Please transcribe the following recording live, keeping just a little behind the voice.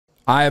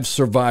I have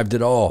survived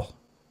it all.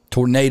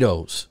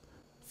 Tornadoes,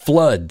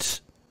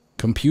 floods,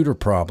 computer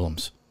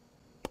problems.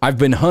 I've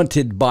been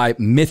hunted by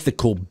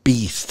mythical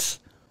beasts.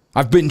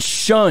 I've been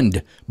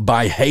shunned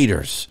by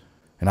haters.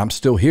 And I'm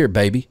still here,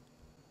 baby.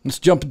 Let's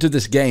jump into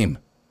this game.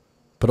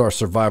 Put our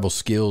survival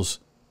skills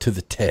to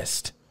the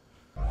test.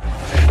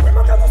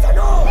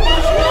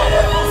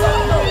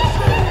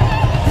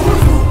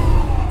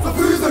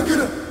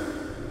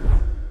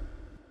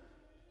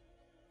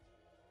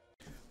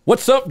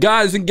 What's up,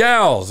 guys and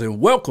gals, and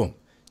welcome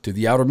to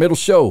the Outer Middle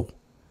Show.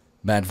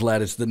 Mad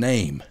Vlad is the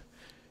name.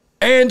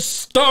 And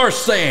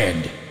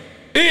Starsand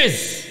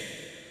is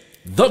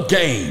the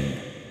game.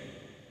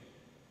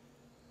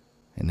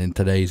 And in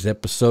today's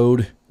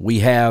episode, we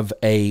have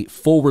a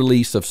full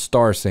release of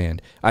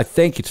Starsand. I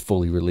think it's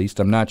fully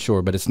released. I'm not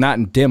sure, but it's not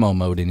in demo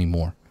mode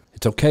anymore.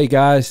 It's okay,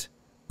 guys.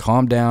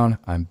 Calm down.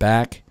 I'm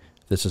back.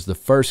 This is the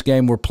first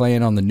game we're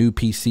playing on the new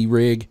PC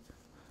rig.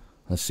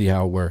 Let's see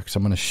how it works.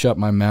 I'm going to shut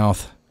my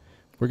mouth.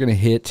 We're going to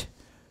hit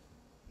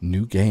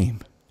new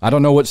game. I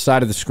don't know what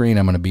side of the screen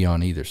I'm going to be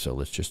on either, so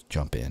let's just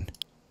jump in.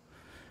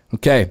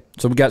 Okay,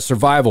 so we got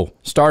Survival,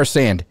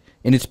 Starsand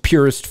in its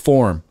purest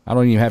form. I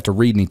don't even have to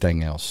read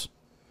anything else.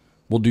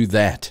 We'll do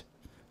that.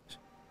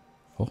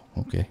 Oh,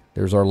 okay.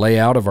 There's our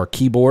layout of our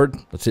keyboard.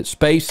 Let's hit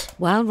space.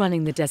 While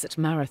running the desert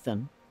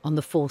marathon on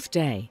the 4th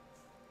day,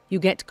 you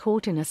get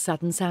caught in a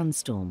sudden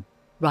sandstorm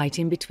right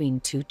in between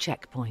 2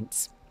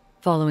 checkpoints.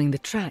 Following the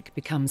track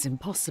becomes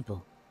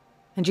impossible,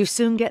 and you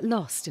soon get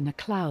lost in a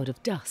cloud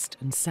of dust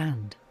and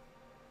sand.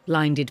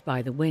 Blinded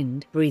by the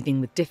wind, breathing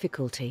with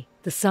difficulty,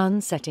 the sun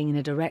setting in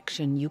a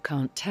direction you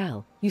can't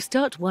tell, you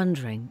start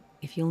wondering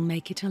if you'll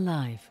make it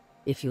alive,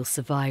 if you'll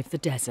survive the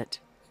desert.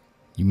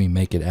 You mean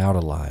make it out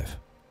alive,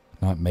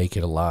 not make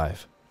it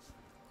alive.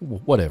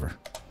 Whatever.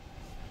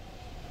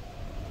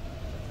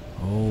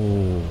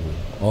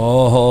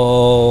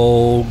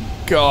 Oh,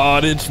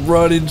 God, it's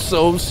running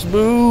so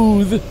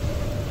smooth.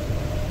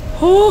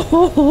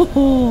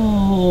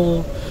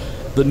 Oh,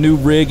 the new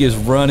rig is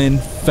running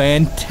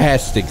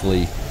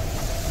fantastically.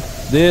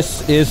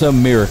 This is a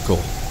miracle.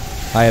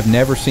 I have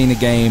never seen a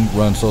game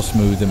run so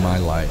smooth in my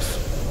life.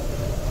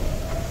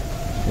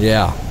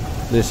 Yeah,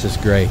 this is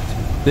great.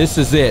 This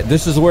is it.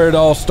 This is where it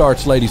all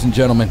starts, ladies and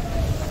gentlemen.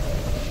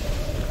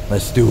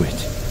 Let's do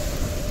it.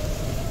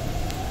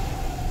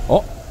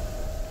 Oh.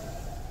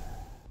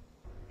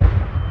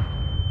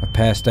 I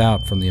passed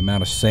out from the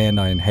amount of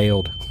sand I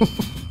inhaled.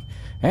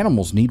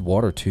 Animals need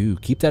water too.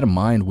 Keep that in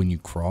mind when you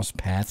cross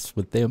paths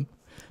with them.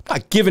 I'm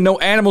not giving no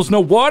animals no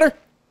water.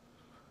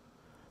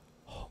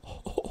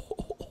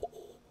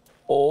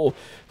 Oh,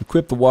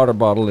 equip the water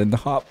bottle in the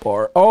hot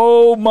bar.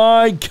 Oh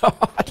my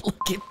God,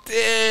 look at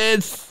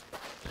this.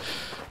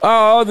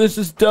 Oh, this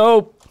is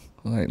dope.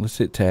 All right, let's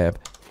hit tab.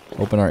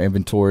 Open our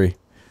inventory.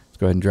 Let's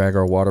go ahead and drag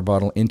our water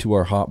bottle into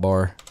our hot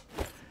bar.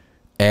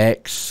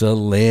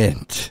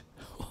 Excellent.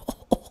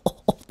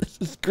 Oh, this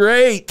is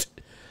great.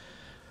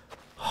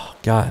 Oh,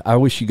 God, I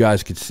wish you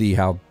guys could see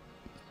how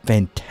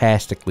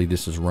fantastically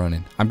this is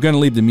running. I'm going to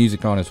leave the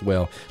music on as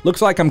well.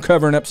 Looks like I'm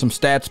covering up some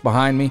stats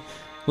behind me.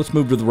 Let's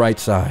move to the right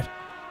side.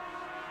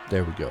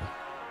 There we go.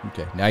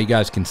 Okay, now you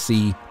guys can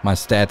see my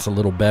stats a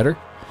little better.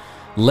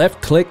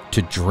 Left click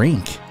to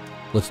drink.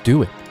 Let's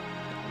do it.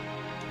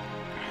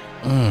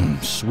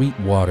 Sweet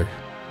water.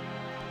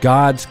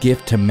 God's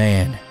gift to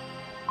man.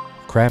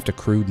 Craft a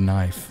crude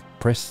knife.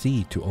 Press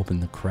C to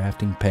open the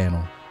crafting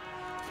panel.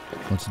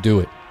 Let's do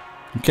it.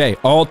 Okay,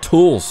 all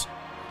tools.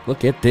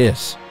 Look at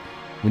this.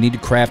 We need to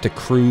craft a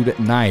crude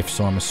knife,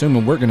 so I'm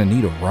assuming we're going to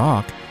need a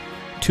rock.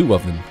 2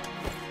 of them.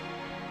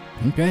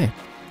 Okay.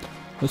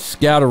 Let's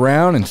scout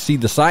around and see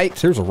the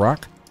sights. Here's a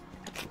rock.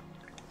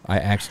 I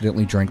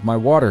accidentally drank my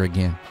water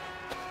again.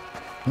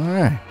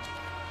 Alright.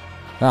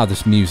 Ah,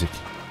 this music.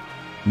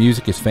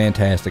 Music is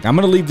fantastic. I'm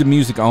going to leave the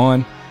music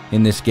on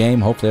in this game.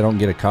 Hopefully I don't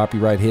get a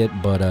copyright hit,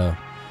 but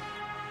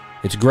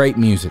it's great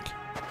music.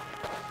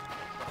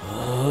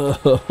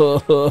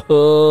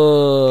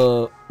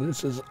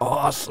 This is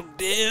awesome,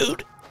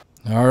 dude.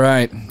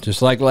 Alright,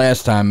 just like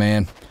last time,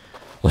 man.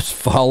 Let's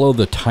follow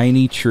the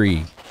tiny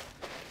tree.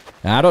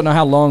 Now, I don't know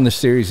how long this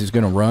series is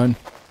going to run.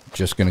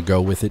 Just going to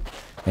go with it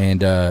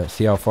and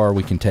see how far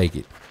we can take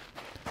it.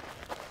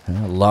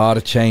 A lot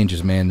of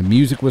changes, man. The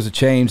music was a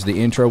change.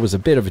 The intro was a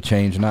bit of a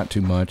change, not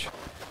too much.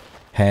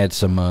 Had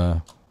some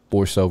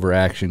voiceover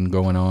action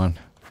going on.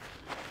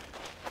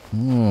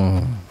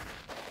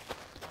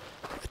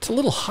 It's a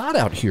little hot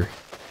out here.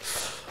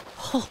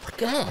 Oh, my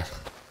God.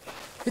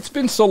 It's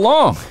been so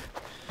long.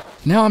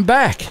 Now I'm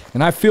back,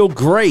 and I feel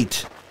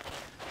great.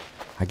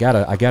 I got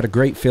a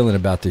great feeling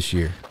about this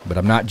year, but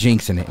I'm not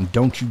jinxing it, and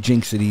don't you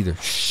jinx it either.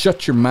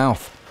 Shut your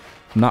mouth.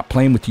 I'm not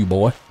playing with you,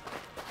 boy.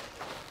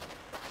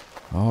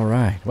 All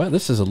right. Well,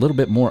 this is a little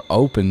bit more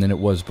open than it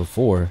was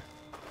before,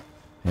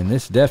 and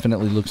this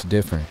definitely looks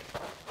different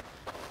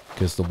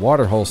because the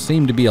water hole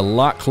seemed to be a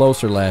lot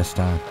closer last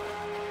time.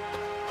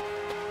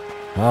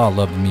 Oh, I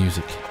love the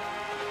music.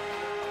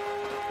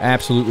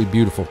 Absolutely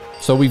beautiful.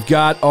 So we've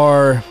got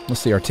our,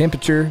 let's see, our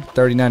temperature,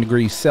 39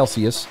 degrees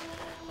Celsius.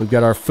 We've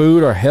got our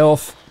food, our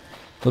health.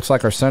 Looks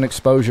like our sun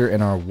exposure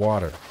and our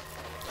water.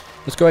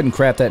 Let's go ahead and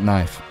craft that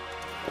knife.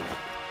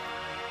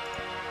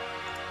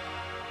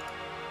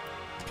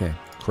 Okay,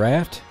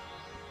 craft.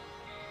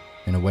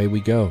 And away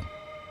we go.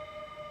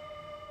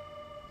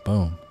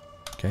 Boom.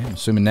 Okay, I'm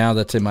assuming now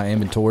that's in my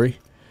inventory.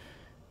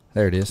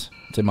 There it is.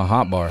 It's in my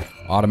hotbar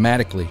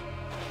automatically.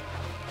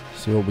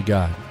 See what we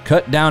got.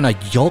 Cut down a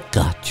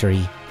yucca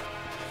tree.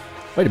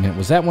 Wait a minute,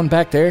 was that one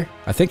back there?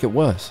 I think it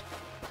was.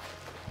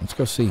 Let's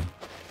go see.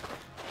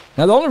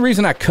 Now, the only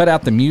reason I cut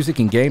out the music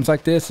in games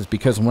like this is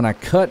because when I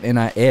cut and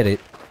I edit,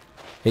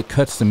 it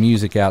cuts the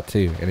music out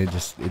too, and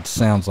it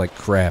sounds like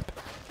crap.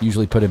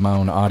 Usually put in my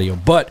own audio.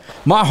 But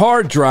my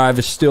hard drive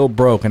is still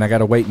broke, and I got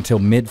to wait until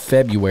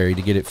mid-February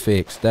to get it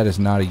fixed. That is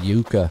not a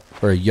yucca,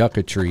 or a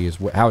yucca tree is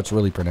how it's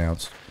really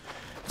pronounced.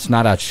 It's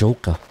not a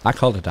yucca. I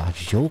called it a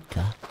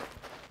yucca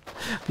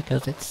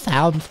because it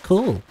sounds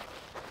cool.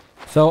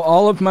 So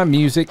all of my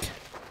music,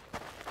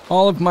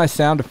 all of my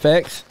sound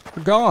effects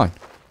are gone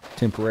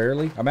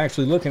temporarily. I'm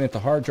actually looking at the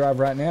hard drive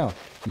right now.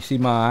 You see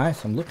my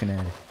eyes? I'm looking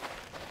at it.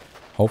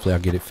 Hopefully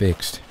I'll get it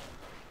fixed.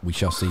 We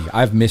shall see.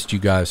 I've missed you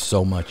guys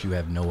so much you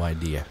have no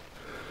idea.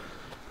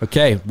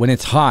 Okay, when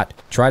it's hot,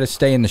 try to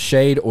stay in the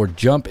shade or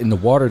jump in the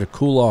water to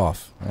cool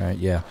off. All right,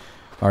 yeah.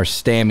 Our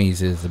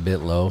stammies is a bit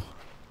low.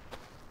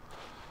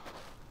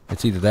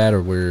 It's either that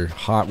or we're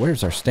hot.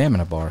 Where's our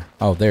stamina bar?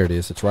 Oh, there it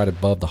is. It's right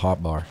above the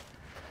hot bar.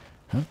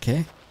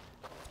 Okay.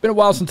 It's been a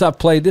while since I've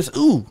played this.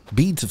 Ooh,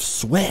 beads of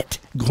sweat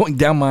going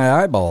down my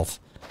eyeballs.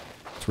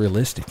 It's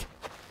realistic.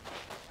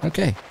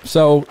 Okay,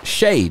 so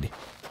shade.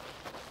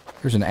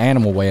 There's an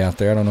animal way out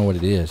there. I don't know what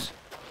it is.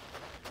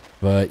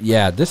 But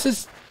yeah, this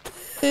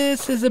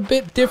is a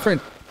bit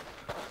different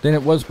than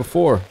it was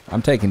before.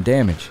 I'm taking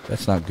damage.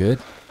 That's not good.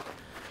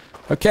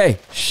 Okay,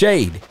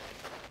 shade.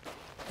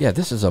 Yeah,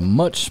 this is a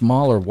much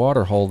smaller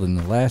water hole than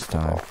the last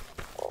time.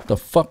 What the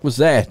fuck was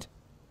that?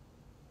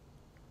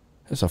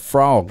 That's a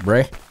frog,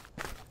 bruh.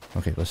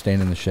 Okay, let's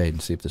stand in the shade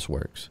and see if this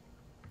works.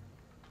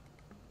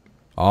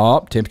 Oh,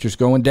 temperature's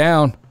going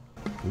down.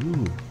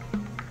 Ooh.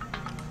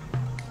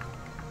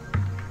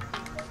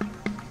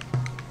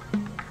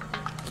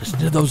 Listen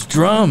to those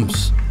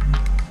drums.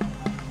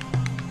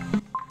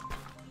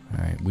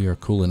 Alright, we are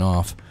cooling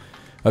off.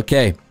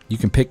 Okay, you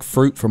can pick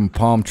fruit from a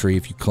palm tree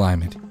if you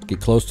climb it.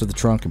 Get close to the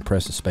trunk and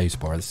press the space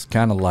bar. This is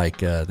kind of like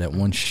that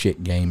one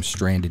shit game,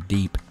 Stranded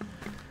Deep.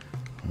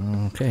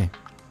 Okay.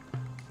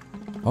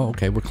 Oh,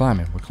 okay, we're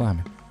climbing. We're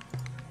climbing.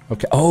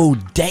 Okay. Oh,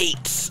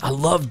 dates. I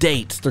love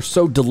dates. They're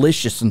so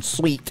delicious and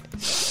sweet.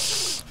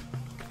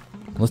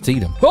 Let's eat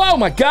them. Oh,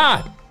 my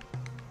God.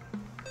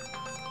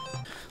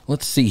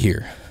 Let's see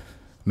here.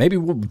 Maybe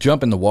we'll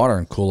jump in the water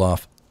and cool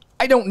off.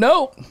 I don't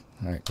know. All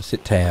right, let's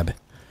hit tab.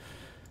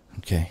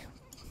 Okay,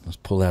 let's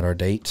pull out our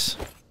dates.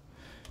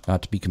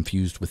 Not to be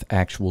confused with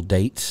actual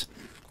dates.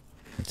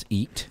 Let's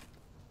eat.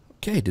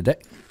 Okay, did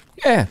that...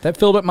 Yeah, that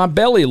filled up my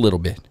belly a little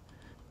bit.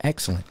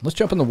 Excellent. Let's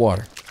jump in the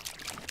water.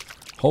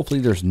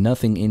 Hopefully there's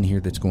nothing in here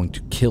that's going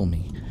to kill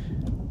me.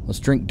 Let's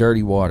drink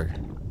dirty water.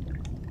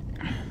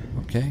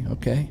 Okay,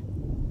 okay.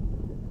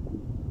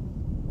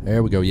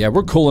 There we go. Yeah,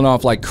 we're cooling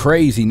off like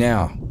crazy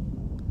now.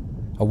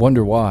 I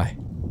wonder why.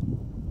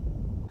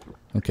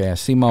 Okay, I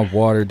see my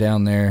water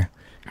down there.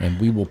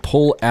 And we will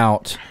pull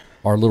out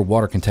our little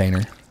water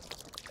container.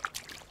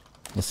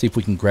 Let's see if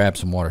we can grab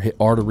some water. Hit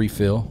R to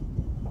refill.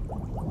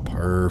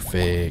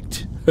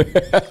 Perfect.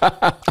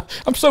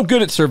 I'm so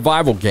good at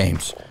survival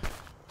games.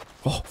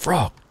 Oh,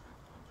 frog.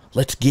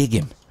 Let's gig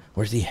him.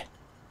 Where's he at?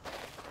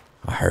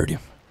 I heard him.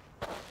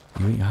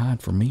 You ain't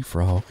hide from me,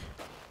 frog.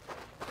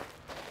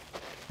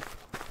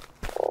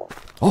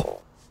 Oh,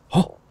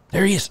 oh,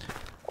 there he is.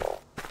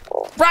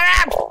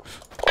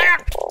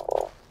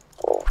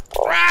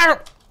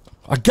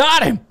 I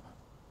got him.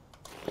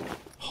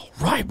 All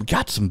right, we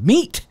got some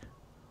meat.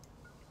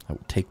 I will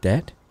take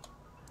that.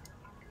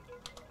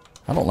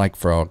 I don't like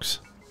frogs.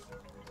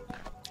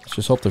 Let's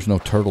just hope there's no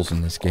turtles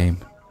in this game.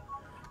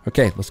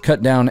 Okay, let's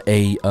cut down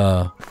a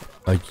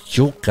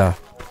yucca.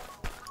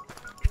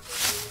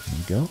 There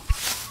you go.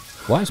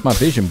 Why is my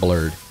vision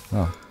blurred?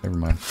 Oh, never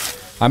mind.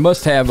 I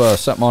must have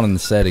something on in the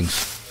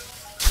settings.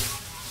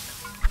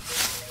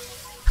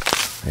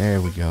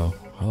 There we go.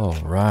 All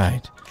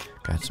right.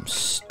 Got some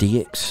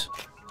sticks.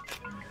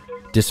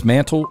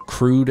 Dismantle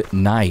crude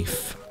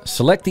knife.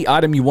 Select the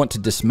item you want to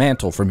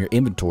dismantle from your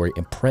inventory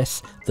and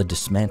press the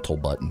dismantle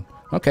button.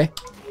 Okay,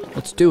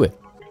 let's do it.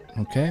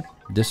 Okay,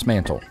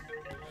 dismantle.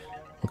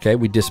 Okay,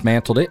 we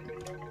dismantled it.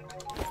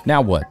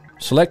 Now what?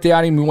 Select the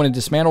item you want to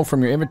dismantle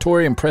from your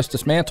inventory and press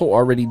dismantle.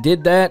 Already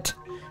did that.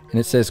 And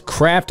it says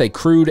craft a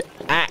crude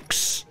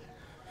axe.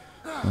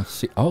 Let's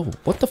see. Oh,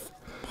 what the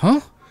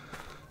huh?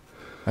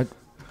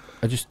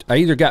 I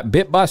either got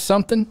bit by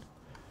something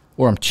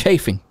or I'm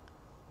chafing.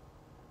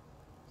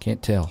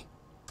 Can't tell.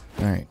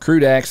 All right,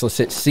 crude axe. Let's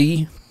hit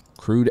C.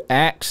 Crude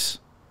axe.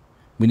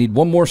 We need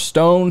one more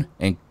stone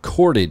and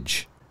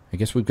cordage. I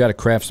guess we've got to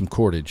craft some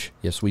cordage.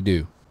 Yes, we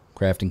do.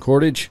 Crafting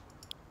cordage.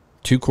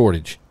 2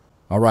 cordage.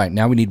 All right,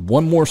 now we need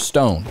one more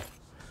stone.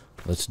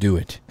 Let's do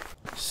it.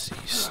 Sea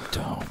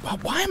stone.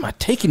 Why am I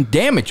taking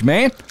damage,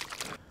 man?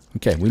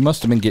 Okay, we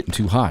must have been getting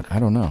too hot. I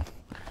don't know.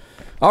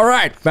 All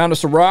right, found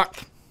us a rock.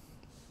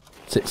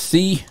 It's at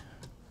C.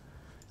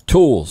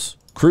 Tools.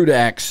 Crude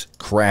axe.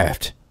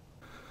 Craft.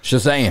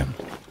 Shazam.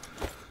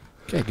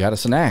 Okay, got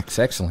us an axe.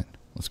 Excellent.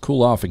 Let's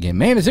cool off again.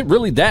 Man, is it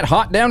really that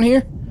hot down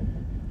here?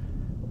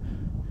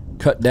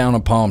 Cut down a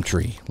palm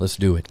tree. Let's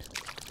do it.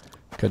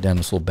 Cut down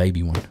this little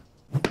baby one.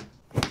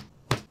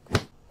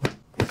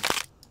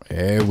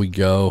 There we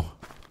go.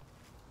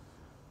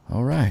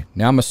 All right.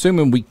 Now I'm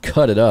assuming we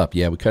cut it up.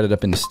 Yeah, we cut it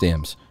up into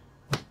stems.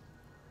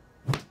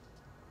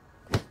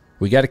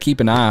 We got to keep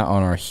an eye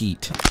on our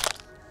heat.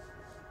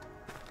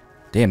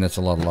 Damn, that's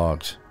a lot of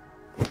logs.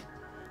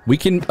 We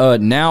can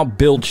now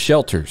build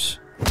shelters.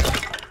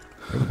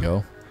 There we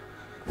go.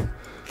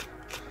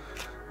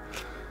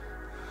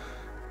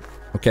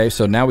 Okay,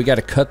 so now we got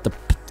to cut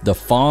the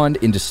frond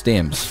into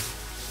stems.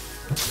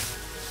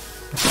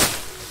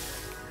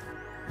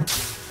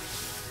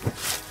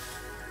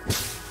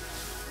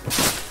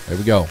 There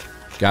we go.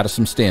 Got us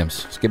some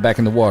stems. Let's get back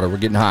in the water. We're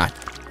getting hot.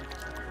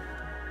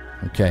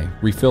 Okay,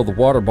 refill the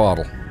water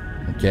bottle.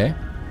 Okay.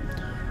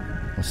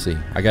 Let's see.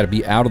 I got to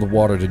be out of the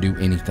water to do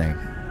anything.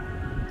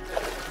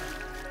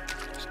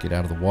 Let's get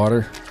out of the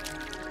water.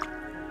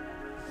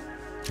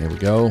 There we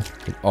go.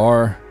 Hit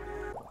R.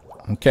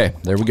 Okay,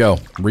 there we go.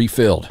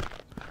 Refilled.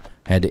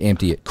 Had to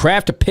empty it.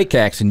 Craft a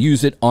pickaxe and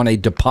use it on a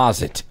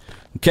deposit.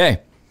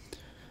 Okay.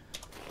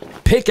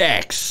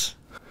 Pickaxe.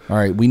 All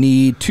right, we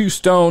need 2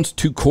 stones,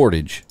 2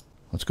 cordage.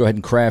 Let's go ahead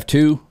and craft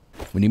 2.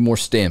 We need more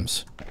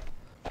stems.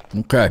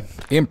 Okay.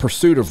 In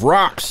pursuit of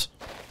rocks.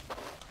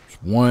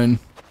 There's 1.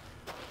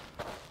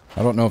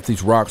 I don't know if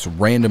these rocks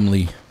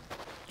randomly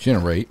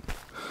generate.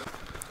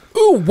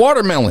 Ooh,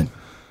 watermelon.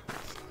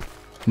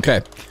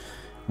 Okay.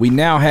 We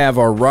now have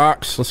our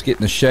rocks. Let's get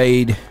in the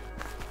shade.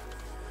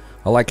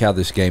 I like how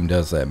this game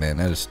does that, man.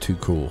 That is too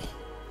cool.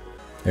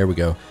 There we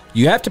go.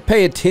 You have to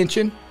pay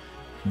attention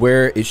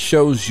where it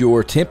shows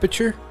your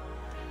temperature,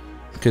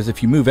 because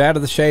if you move out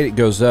of the shade, it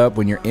goes up.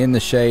 When you're in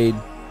the shade,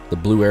 the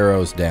blue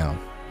arrow is down.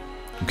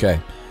 Okay.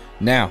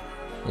 Now,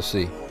 let's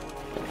see.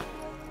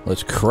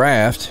 Let's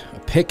craft a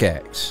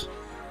pickaxe.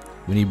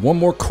 We need 1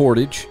 more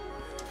cordage.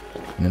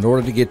 And in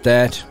order to get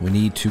that, we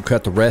need to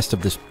cut the rest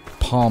of this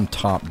palm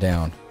top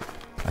down.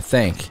 I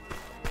think.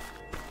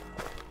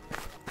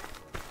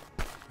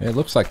 It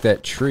looks like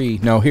that tree.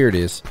 No, here it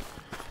is.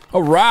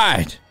 All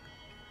right.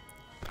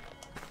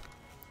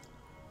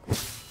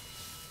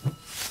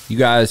 You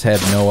guys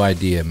have no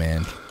idea,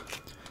 man,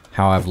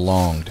 how I've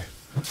longed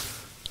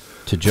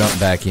to jump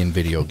back in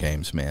video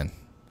games, man.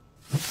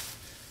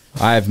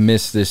 I have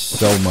missed this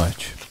so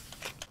much.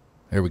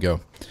 There we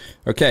go.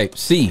 Okay,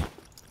 C.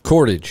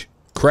 Cordage.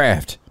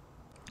 Craft.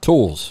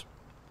 Tools.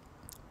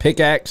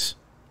 Pickaxe.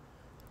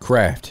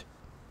 Craft.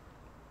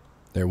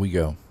 There we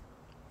go.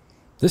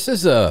 This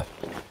is a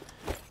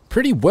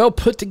pretty well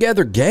put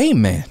together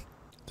game, man.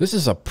 This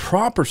is a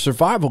proper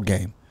survival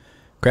game.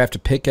 Craft a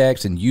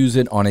pickaxe and use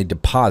it on a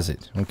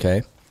deposit.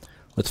 Okay.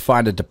 Let's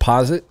find a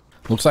deposit.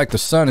 Looks like the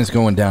sun is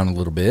going down a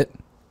little bit.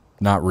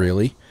 Not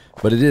really.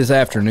 But it is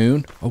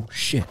afternoon. Oh,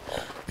 shit.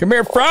 Come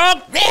here,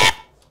 frog.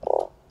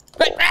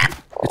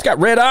 It's got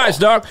red eyes,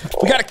 dog.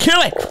 We gotta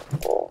kill it.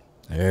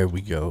 There we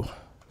go.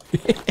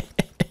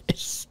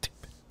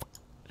 Stupid.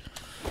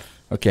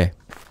 Okay.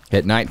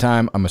 At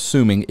nighttime, I'm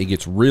assuming it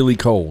gets really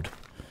cold.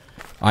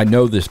 I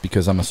know this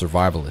because I'm a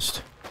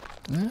survivalist.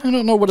 I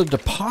don't know what a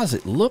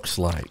deposit looks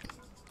like.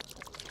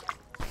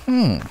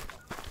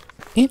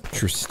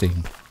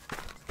 Interesting.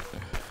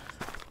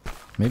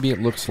 Maybe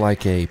it looks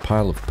like a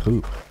pile of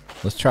poop.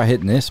 Let's try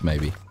hitting this,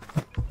 maybe.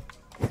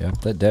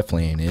 Yep, that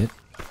definitely ain't it.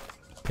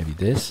 Maybe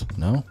this?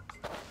 No?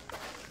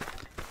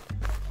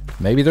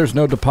 Maybe there's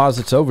no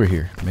deposits over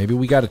here. Maybe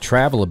we got to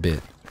travel a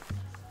bit.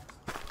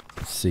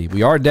 Let's see.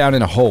 We are down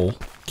in a hole.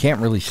 Can't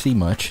really see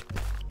much.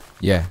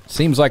 Yeah,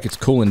 seems like it's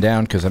cooling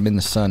down because I'm in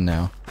the sun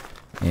now.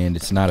 And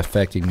it's not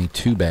affecting me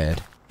too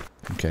bad.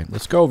 Okay,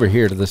 let's go over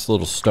here to this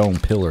little stone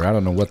pillar. I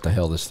don't know what the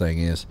hell this thing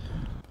is.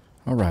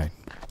 Alright.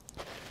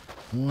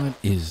 What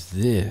is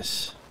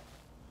this?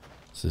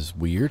 This is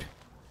weird.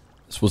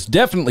 This was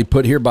definitely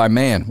put here by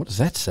man. What does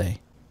that say?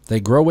 They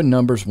grow in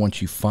numbers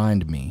once you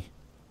find me.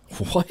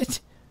 What?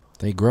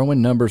 They grow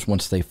in numbers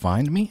once they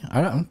find me?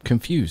 I'm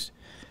confused.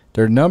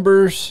 Their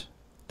number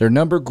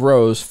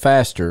grows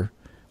faster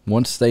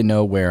once they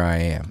know where I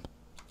am.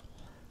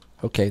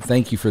 Okay,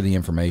 thank you for the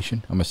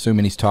information. I'm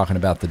assuming he's talking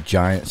about the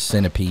giant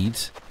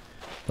centipedes.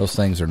 Those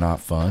things are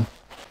not fun.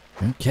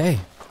 Okay.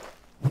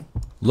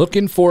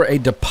 Looking for a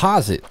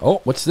deposit.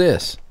 Oh, what's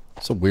this?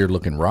 It's a weird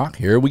looking rock.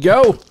 Here we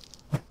go.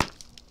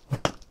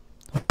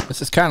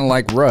 This is kind of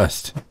like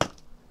rust.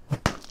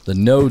 The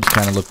nodes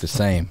kind of look the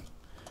same.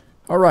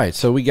 All right,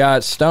 so we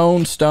got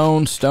stone,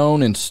 stone,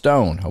 stone, and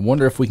stone. I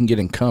wonder if we can get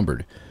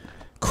encumbered.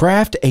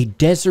 Craft a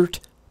desert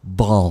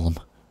balm.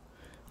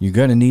 You're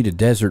going to need a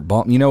desert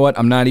balm. You know what?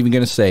 I'm not even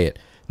going to say it.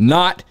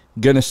 Not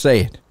going to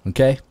say it,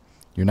 okay?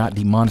 You're not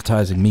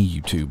demonetizing me,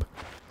 YouTube.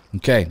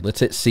 Okay, let's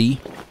hit C.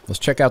 Let's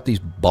check out these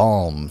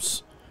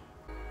balms.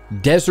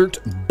 Desert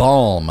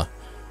balm.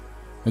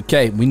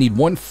 Okay, we need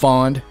 1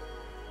 fond.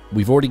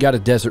 We've already got a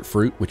desert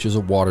fruit, which is a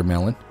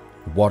watermelon.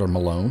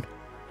 Watermelon.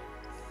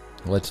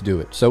 Let's do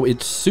it. So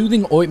it's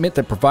soothing ointment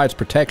that provides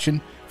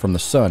protection from the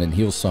sun and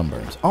heals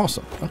sunburns.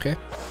 Awesome. Okay.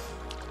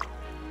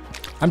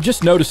 I'm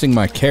just noticing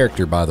my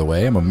character, by the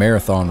way. I'm a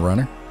marathon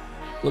runner.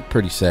 Look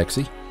pretty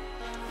sexy.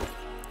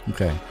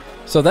 Okay.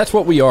 So that's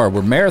what we are.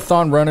 We're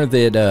marathon runner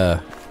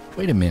that,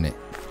 wait a minute.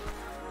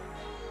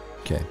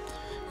 Okay.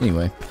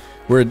 Anyway,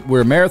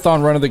 we're a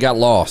marathon runner that got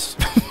lost.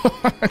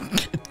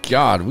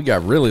 God, we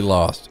got really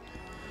lost.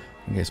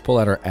 Okay, let's pull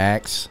out our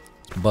axe.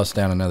 Bust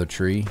down another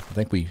tree. I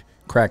think we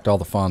cracked all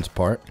the fawns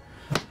apart.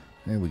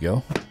 There we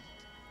go.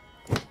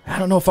 I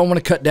don't know if I want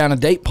to cut down a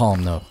date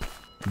palm, though.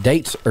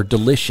 Dates are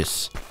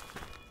delicious.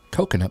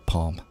 Coconut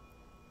palm.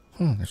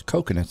 There's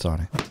coconuts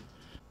on it.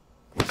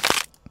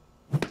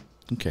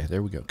 Okay,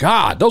 there we go.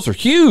 God, those are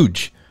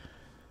huge.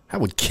 I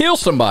would kill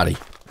somebody.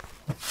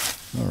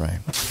 All right,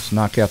 let's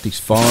knock out these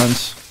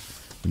fawns.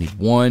 We need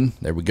 1.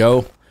 There we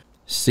go.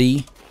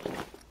 C.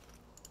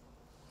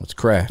 Let's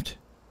craft.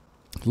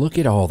 Look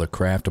at all the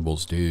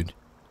craftables, dude.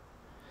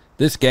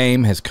 This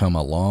game has come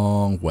a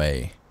long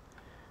way.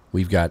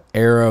 We've got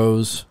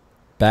arrows,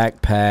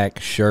 backpack,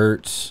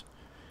 shirts.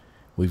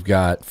 We've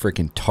got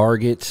freaking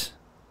targets,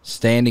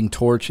 standing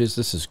torches.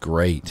 This is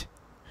great.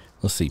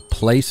 Let's see,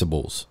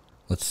 placeables.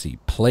 Let's see,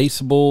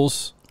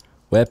 placeables,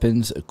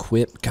 weapons,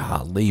 equip.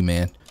 Golly,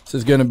 man. This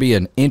is going to be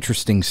an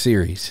interesting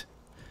series.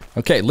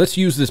 Okay, let's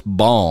use this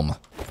balm.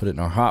 Put it in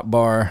our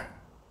hotbar.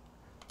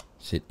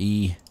 Let's hit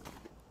E.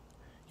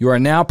 You are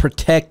now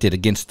protected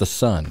against the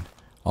sun.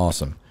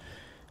 Awesome.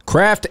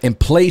 Craft and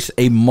place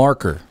a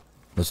marker.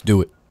 Let's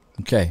do it.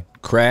 Okay,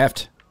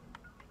 craft.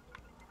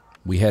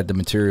 We had the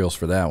materials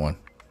for that one.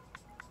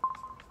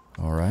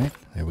 All right,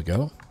 there we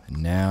go.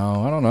 And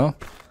now, I don't know.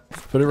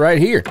 Let's put it right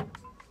here.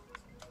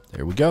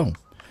 There we go.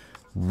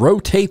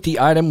 Rotate the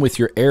item with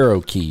your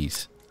arrow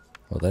keys.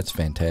 Well, that's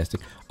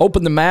fantastic.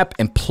 Open the map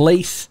and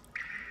place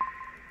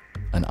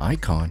an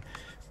icon.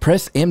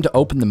 Press M to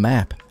open the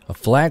map. A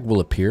flag will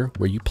appear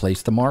where you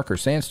place the marker.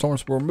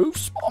 Sandstorms will remove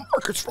small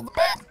markers from the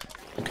map.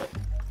 Okay.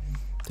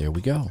 There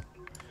we go.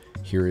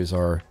 Here is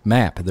our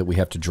map that we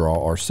have to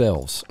draw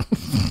ourselves.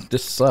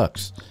 This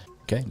sucks.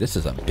 Okay, this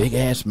is a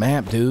big-ass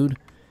map, dude.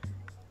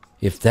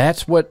 If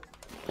that's what...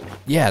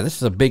 Yeah, this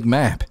is a big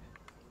map.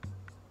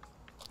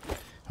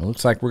 It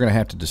looks like we're going to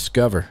have to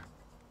discover.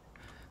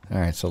 All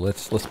right, so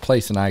let's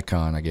place an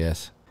icon, I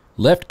guess.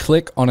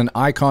 Left-click on an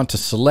icon to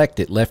select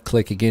it.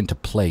 Left-click again to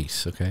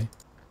place, okay?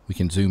 We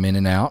can zoom in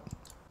and out.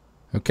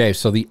 Okay,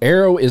 so the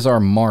arrow is our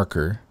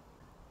marker.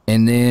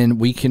 And then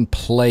we can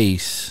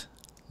place...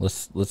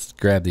 Let's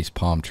grab these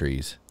palm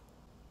trees.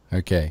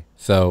 Okay,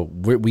 so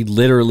we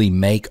literally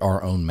make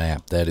our own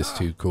map. That is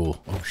too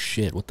cool. Oh,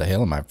 shit, what the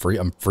hell am I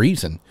I'm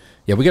freezing.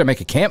 Yeah, we got to make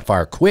a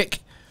campfire quick.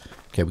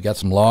 Okay, we got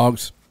some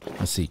logs.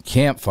 Let's see,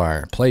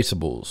 campfire,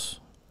 placeables.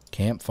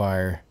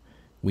 Campfire.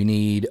 We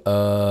need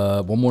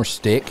 1 more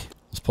stick.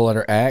 Let's pull out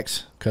our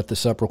axe. Cut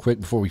this up real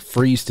quick before we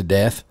freeze to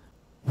death.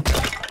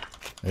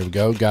 There we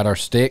go. Got our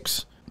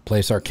sticks.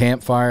 Place our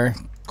campfire.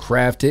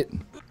 Craft it.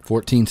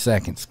 14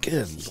 seconds.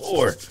 Good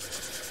Lord.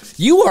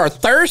 You are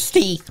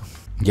thirsty.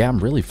 Yeah, I'm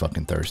really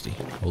fucking thirsty.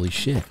 Holy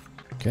shit.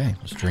 Okay,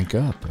 let's drink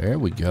up. There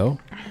we go.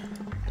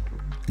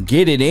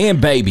 Get it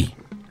in, baby.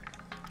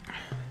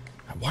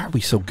 Why are we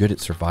so good at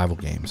survival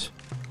games?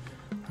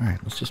 All right,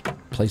 let's just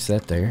place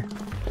that there.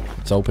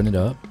 Let's open it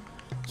up.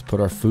 Let's put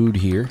our food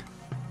here.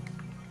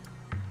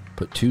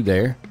 Put 2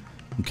 there.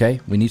 Okay,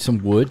 we need some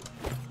wood.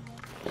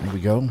 There we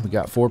go. We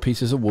got 4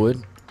 pieces of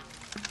wood.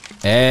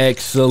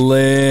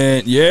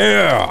 Excellent.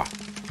 Yeah.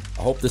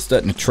 I hope this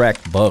doesn't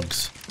attract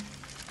bugs.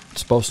 It's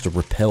supposed to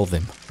repel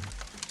them.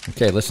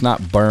 Okay, let's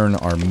not burn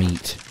our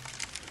meat.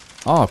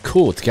 Oh,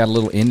 cool. It's got a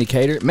little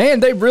indicator. Man,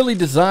 they really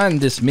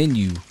designed this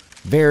menu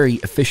very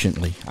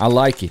efficiently. I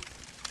like it.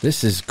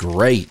 This is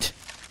great.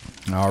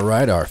 All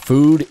right, our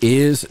food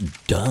is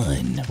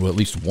done. Well, at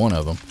least one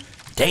of them.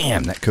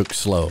 Damn, that cooked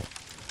slow.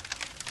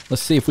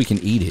 Let's see if we can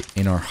eat it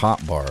in our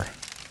hot bar.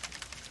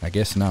 I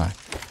guess not.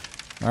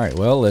 All right,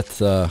 well,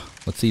 let's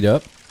eat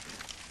up.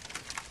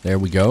 There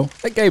we go.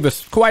 That gave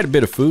us quite a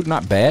bit of food.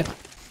 Not bad.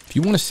 If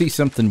you want to see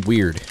something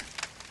weird,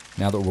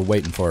 now that we're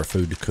waiting for our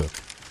food to cook,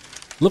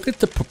 look at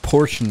the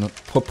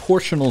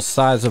proportional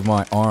size of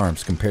my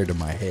arms compared to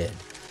my head.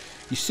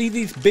 You see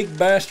these big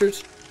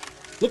bastards?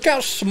 Look how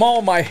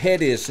small my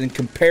head is in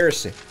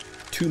comparison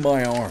to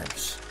my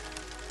arms.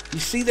 You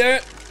see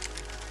that?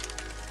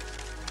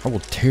 I will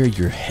tear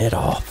your head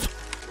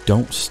off.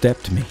 Don't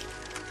step to me.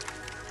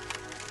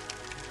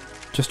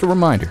 Just a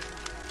reminder.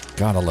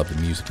 God, I love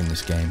the music in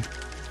this game.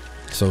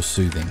 It's so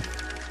soothing.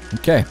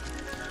 Okay.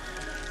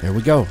 There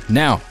we go.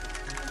 Now,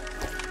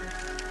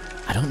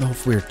 I don't know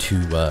if we're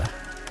to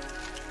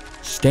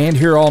stand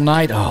here all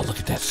night. Oh, look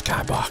at that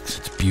skybox.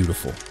 It's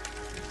beautiful.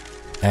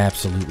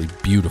 Absolutely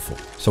beautiful.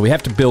 So we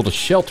have to build a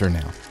shelter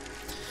now.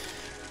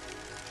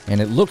 And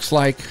it looks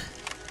like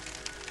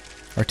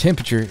our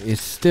temperature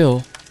is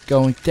still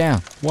going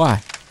down.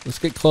 Why? Let's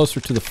get closer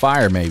to the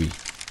fire, maybe.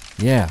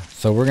 Yeah,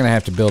 so we're going to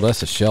have to build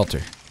us a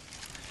shelter.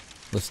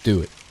 Let's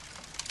do it.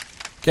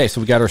 Okay,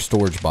 so we got our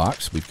storage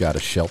box. We've got a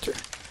shelter.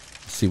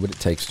 Let's see what it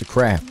takes to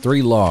craft.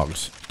 3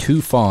 logs,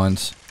 2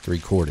 fawns, 3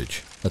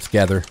 cordage. Let's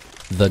gather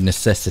the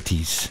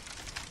necessities.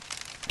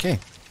 Okay,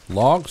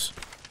 logs.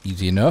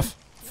 Easy enough.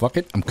 Fuck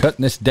it. I'm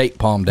cutting this date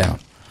palm down.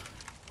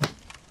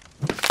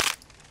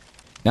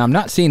 Now, I'm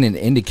not seeing an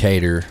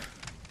indicator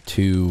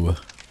to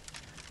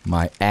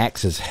my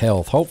axe's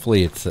health.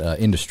 Hopefully, it's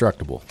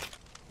indestructible.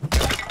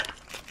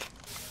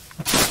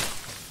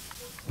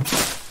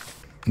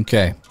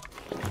 Okay.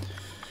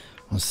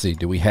 Let's see.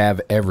 Do we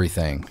have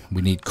everything?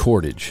 We need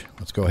cordage.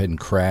 Let's go ahead and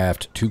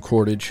craft 2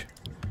 cordage.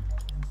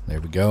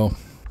 There we go.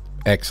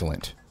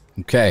 Excellent.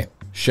 Okay.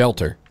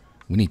 Shelter.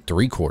 We need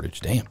 3 cordage.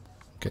 Damn.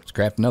 Okay, let's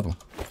craft another one.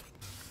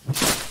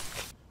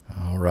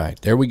 All right.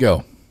 There we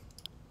go.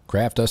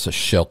 Craft us a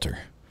shelter.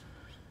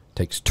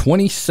 Takes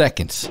 20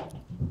 seconds.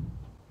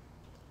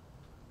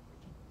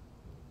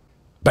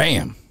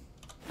 Bam.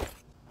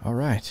 All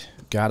right.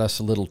 Got us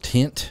a little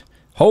tent.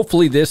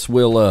 Hopefully this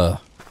will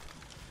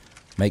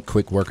make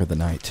quick work of the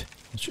night.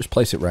 Let's just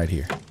place it right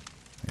here.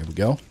 There we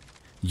go.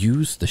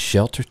 Use the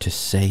shelter to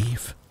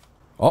save.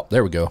 Oh,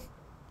 there we go.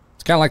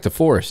 It's kind of like the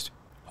forest.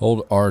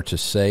 Hold R to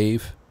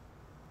save.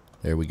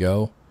 There we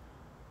go.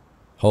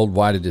 Hold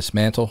Y to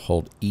dismantle.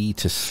 Hold E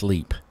to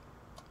sleep.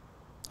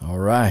 All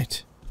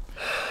right.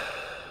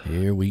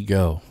 Here we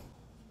go.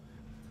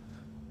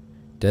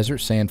 Desert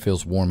sand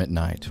feels warm at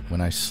night.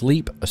 When I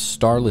sleep a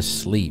starless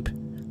sleep.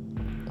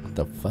 What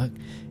the fuck?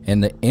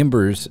 And the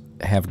embers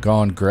have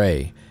gone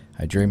gray.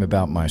 I dream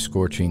about my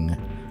scorching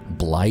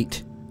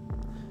blight.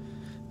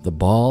 The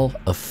ball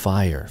of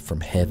fire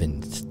from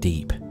heaven's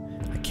deep.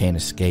 I can't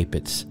escape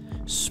its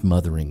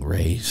smothering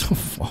rays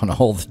on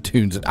all the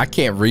tunes. I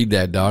can't read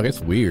that, dog. It's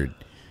weird.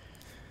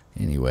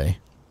 Anyway.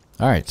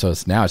 Alright, so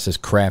now it says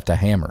craft a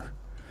hammer.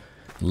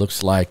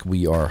 Looks like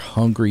we are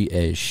hungry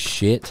as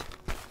shit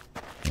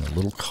and a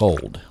little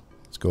cold.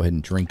 Let's go ahead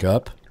and drink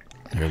up.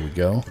 There we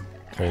go.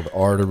 Hold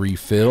R to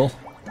refill.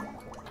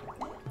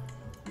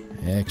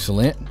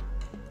 Excellent.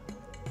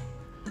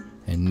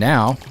 And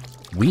now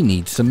we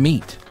need some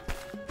meat.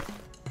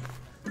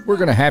 We're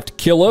going to have to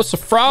kill us a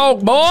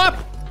frog, boy.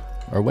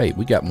 Or wait,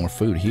 we got more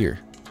food here.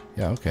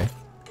 Yeah, okay.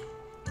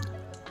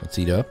 Let's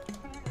eat up.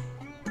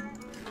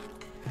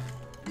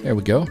 There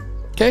we go.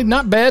 Okay,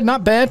 not bad,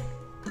 not bad.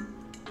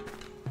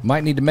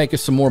 Might need to make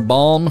us some more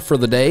balm for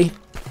the day.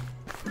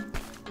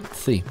 Let's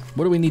see.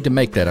 What do we need to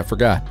make that? I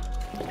forgot.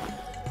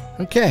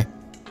 Okay.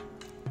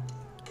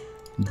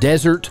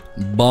 Desert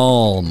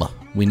balm.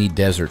 We need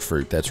desert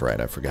fruit. That's right,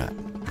 I forgot.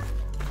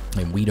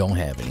 And we don't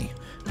have any.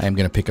 I am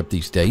going to pick up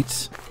these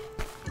dates.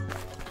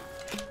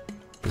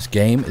 This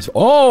game is...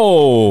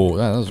 Oh!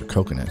 Those are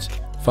coconuts.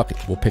 Fuck it.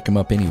 We'll pick them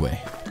up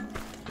anyway.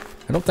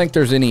 I don't think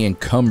there's any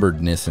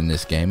encumberdness in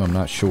this game. I'm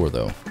not sure,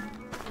 though.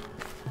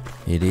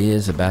 It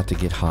is about to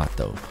get hot,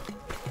 though.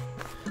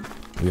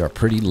 We are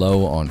pretty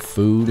low on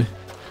food.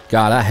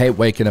 God, I hate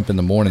waking up in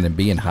the morning and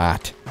being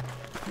hot.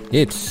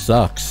 It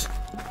sucks.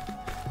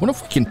 I wonder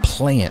if we can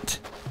plant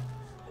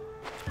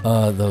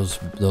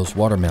those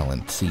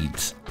watermelon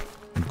seeds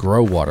and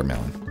grow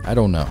watermelon. I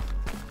don't know.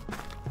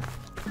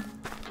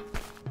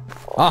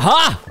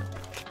 Aha!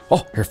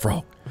 Oh, here,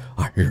 frog.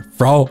 I hear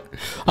frog.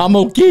 I'm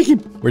gonna kick him.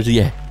 Where's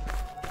he at?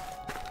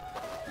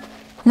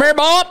 Come here,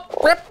 Bob.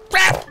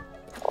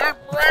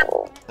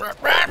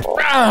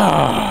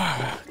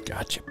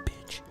 Gotcha,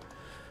 bitch.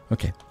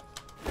 Okay.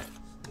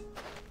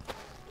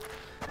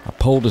 I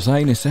pulled his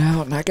anus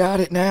out and I got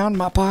it now in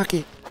my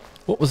pocket.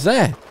 What was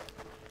that?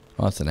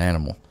 Oh, it's an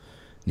animal.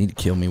 Need to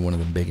kill me one of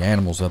them big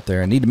animals up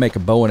there. I need to make a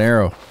bow and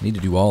arrow. Need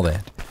to do all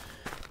that.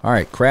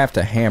 Alright, craft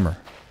a hammer.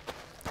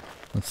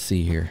 Let's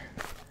see here.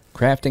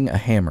 Crafting a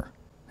hammer.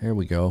 There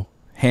we go.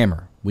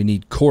 Hammer. We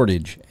need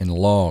cordage and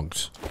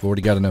logs. We've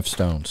already got enough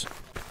stones.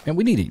 And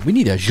we need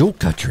a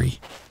Jolka tree.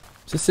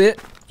 Is this it?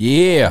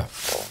 Yeah.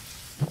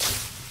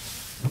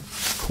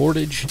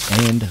 Cordage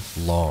and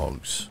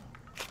logs.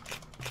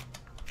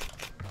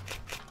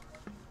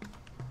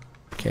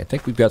 Okay, I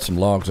think we've got some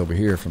logs over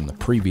here from the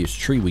previous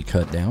tree we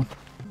cut down.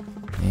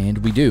 And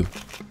we do.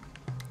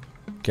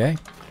 Okay.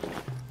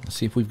 Let's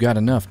see if we've got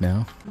enough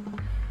now.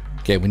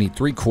 Okay, we need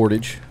 3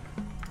 cordage.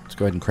 Let's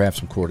go ahead and craft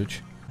some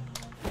cordage.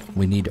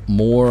 We need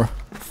more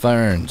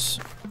ferns.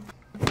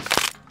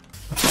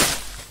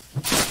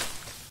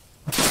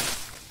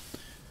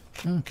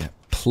 Okay,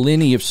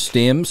 plenty of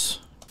stems.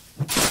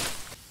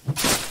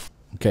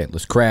 Okay,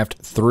 let's craft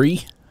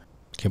 3.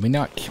 Can we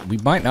not? We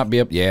might not be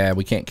up. Yeah,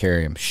 we can't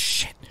carry them.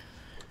 Shit.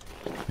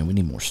 And we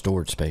need more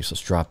storage space.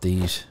 Let's drop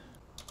these.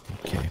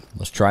 Okay,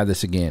 let's try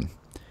this again.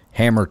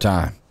 Hammer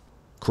time.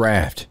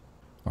 Craft.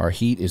 Our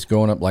heat is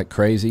going up like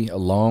crazy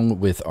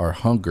along with our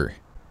hunger.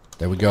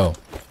 There we go.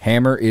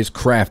 Hammer is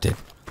crafted.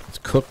 Let's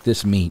cook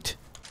this meat.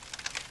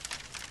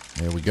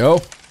 There we go.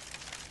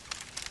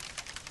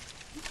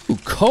 Ooh,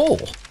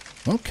 coal.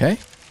 Okay.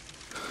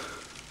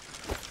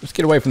 Let's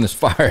get away from this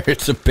fire.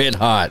 It's a bit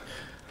hot.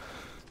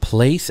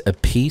 Place a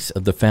piece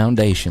of the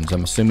foundations.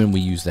 I'm assuming we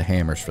use the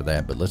hammers for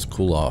that, but let's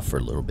cool off for a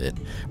little bit.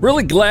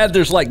 Really glad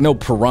there's like no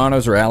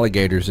piranhas or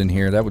alligators in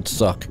here. That would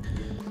suck.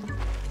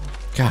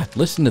 God,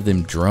 listen to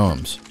them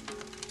drums.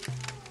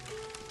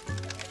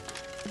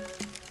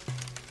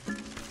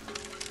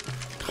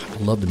 God,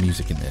 I love the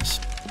music in this.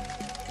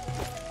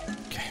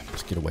 Okay,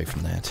 let's get away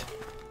from that.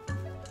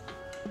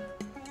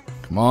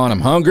 Come on,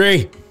 I'm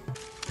hungry.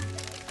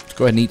 Let's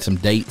go ahead and eat some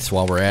dates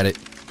while we're at it.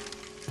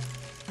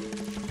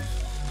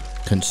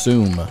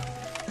 Consume.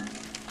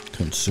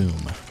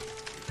 Consume.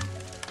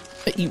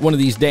 I eat one of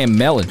these damn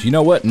melons. You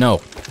know what?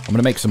 No. I'm going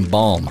to make some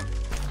balm.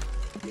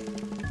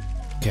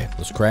 Okay,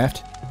 let's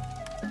craft.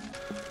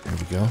 There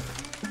we go.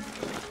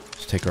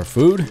 Let's take our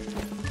food.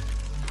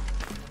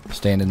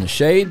 Stand in the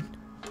shade.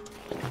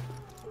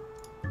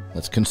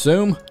 Let's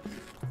consume.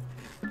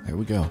 There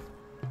we go.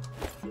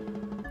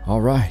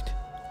 All right.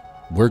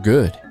 We're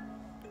good.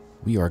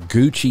 We are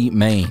Gucci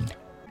Mane.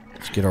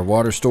 Let's get our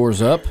water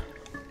stores up.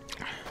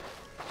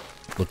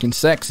 Looking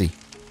sexy.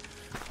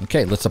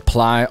 Okay, let's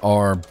apply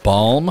our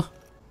balm.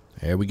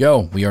 There we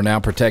go. We are now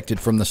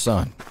protected from the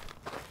sun.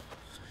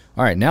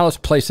 All right, now let's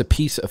place a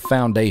piece of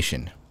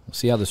foundation. Let's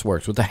see how this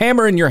works. With the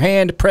hammer in your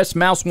hand, press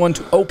mouse 1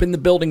 to open the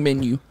building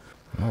menu.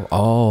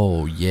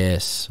 Oh,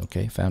 yes.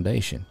 Okay,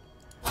 foundation.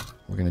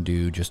 We're going to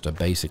do just a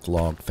basic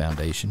log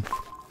foundation.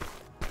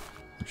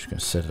 I'm just going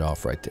to set it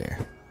off right there.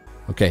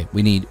 Okay,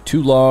 we need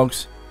 2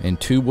 logs and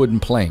 2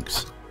 wooden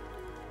planks.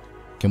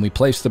 Can we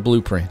place the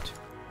blueprint?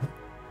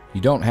 You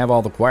don't have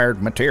all the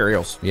required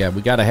materials. Yeah,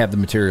 we got to have the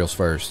materials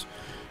first.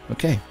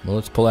 Okay, well,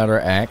 let's pull out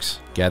our axe,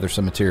 gather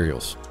some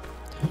materials.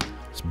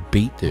 Let's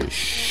beat the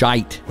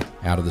shite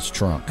out of this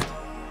trunk.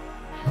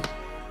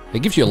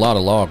 It gives you a lot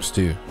of logs,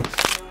 too.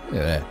 Look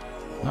at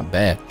that. Not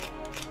bad.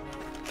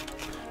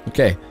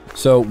 Okay,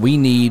 so we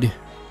need...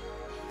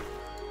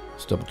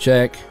 Let's double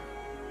check.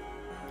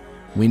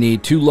 We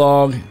need 2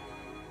 log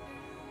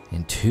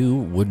and 2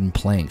 wooden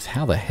planks.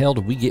 How the hell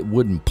do we get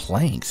wooden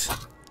planks?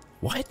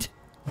 What?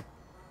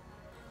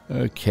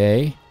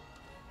 Okay.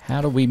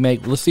 How do we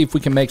make... Let's see if we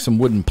can make some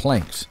wooden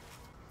planks.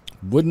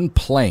 Wooden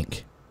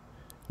plank.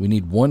 We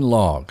need 1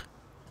 log.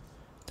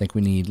 I think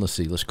we need... Let's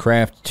see. Let's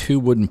craft 2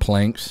 wooden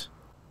planks.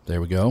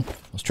 There we go.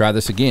 Let's try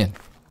this again.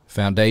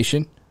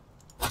 Foundation.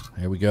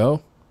 There we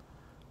go.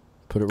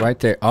 Put it right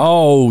there.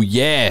 Oh,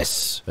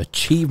 yes.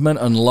 Achievement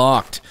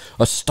unlocked.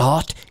 A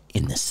start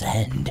in the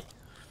sand.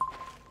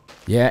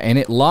 Yeah, and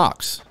it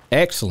locks.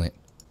 Excellent.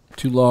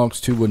 2 logs,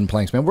 2 wooden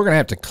planks. Man, we're going to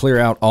have to clear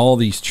out all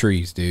these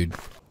trees, dude.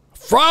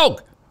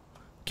 Frog!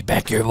 Get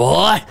back here,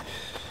 boy.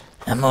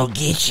 I'm going to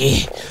get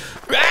you.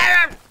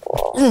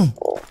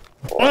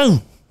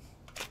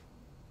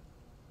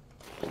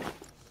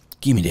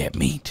 Give me that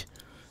meat.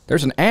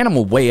 There's an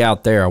animal way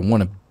out there I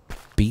want to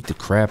beat the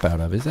crap out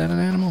of. Is that an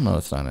animal? No,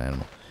 it's not an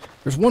animal.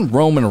 There's one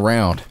roaming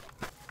around.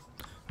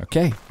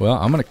 Okay, well,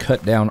 I'm going to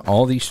cut down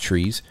all these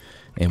trees,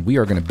 and we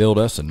are going to build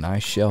us a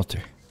nice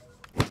shelter.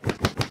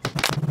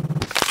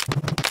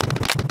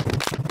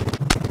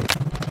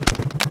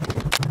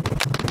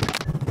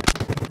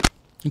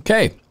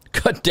 Okay,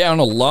 cut down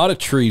a lot of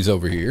trees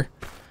over here.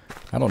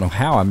 I don't know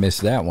how I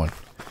missed that one.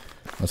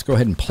 Let's go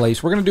ahead and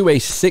place. We're going to do a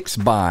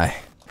 6x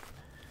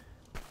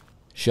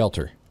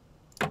shelter.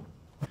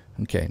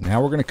 Okay,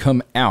 now we're going to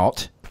come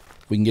out.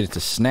 We can get it to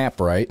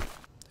snap right.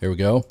 There we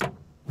go.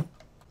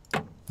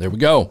 There we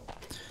go.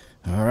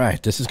 All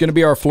right, this is going to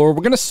be our floor.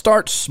 We're going to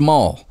start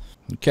small.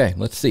 Okay,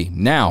 let's see.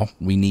 Now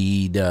we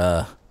need,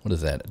 what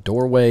is that, a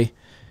doorway?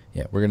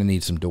 Yeah, we're going to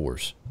need some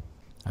doors.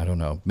 I don't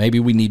know. Maybe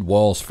we need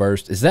walls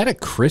first. Is that a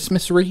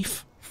Christmas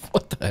wreath?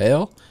 What the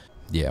hell?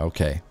 Yeah,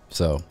 okay.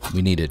 So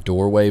we need a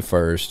doorway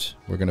first.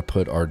 We're going to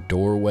put our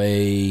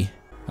doorway...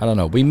 I don't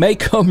know. We may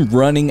come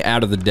running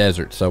out of the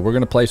desert, so we're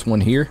going to place one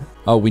here.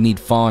 Oh, we need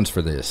fawns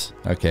for this.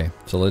 Okay,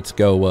 so let's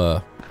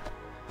go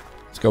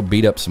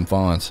beat up some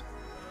fawns.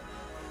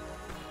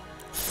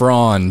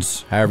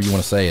 Fronds, however you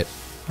want to say it.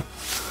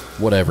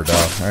 Whatever,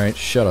 dog. All right,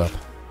 shut up.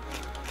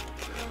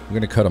 We're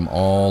going to cut them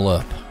all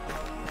up.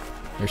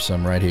 There's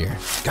some right here.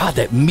 God,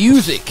 that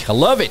music. I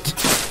love it.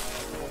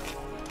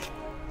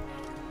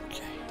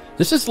 Okay.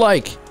 This is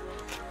like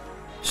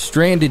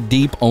Stranded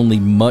Deep, only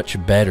much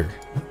better.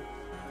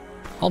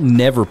 I'll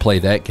never play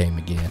that game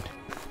again.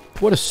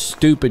 What a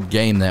stupid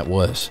game that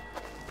was.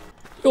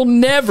 You'll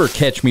never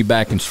catch me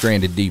back in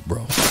Stranded Deep,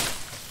 bro.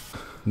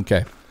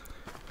 Okay.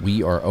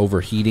 We are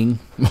overheating.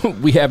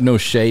 We have no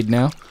shade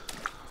now.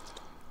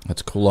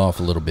 Let's cool off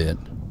a little bit.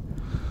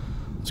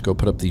 Let's go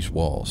put up these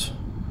walls.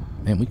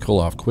 Man, we cool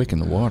off quick in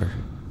the water.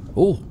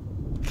 Oh,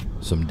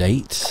 some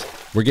dates.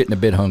 We're getting a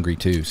bit hungry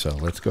too, so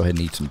let's go ahead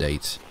and eat some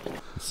dates.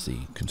 Let's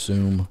see.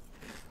 Consume.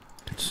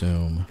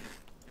 Consume.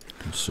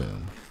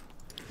 Consume.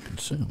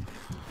 Consume.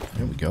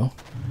 There we go.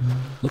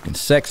 Looking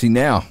sexy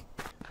now.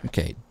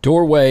 Okay,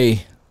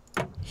 doorway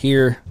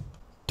here.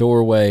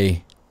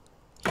 Doorway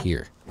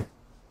here.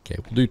 Okay,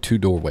 we'll do 2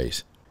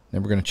 doorways.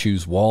 Then we're going to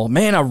choose wall.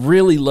 Man, I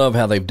really love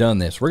how they've done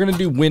this. We're going to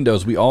do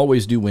windows. We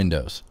always do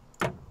windows.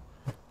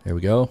 There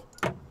we go.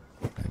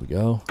 There we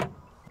go.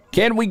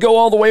 Can we go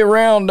all the way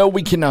around? No,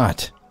 we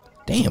cannot.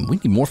 Damn, we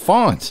need more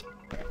fawns.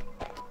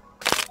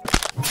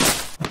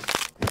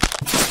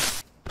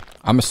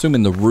 I'm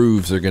assuming the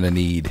roofs are going to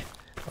need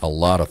a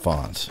lot of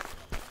fawns.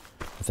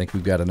 I think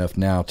we've got enough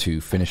now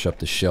to finish up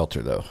the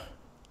shelter, though.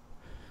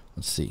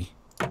 Let's see.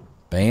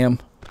 Bam.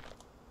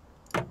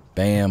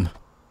 Bam.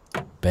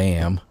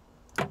 Bam.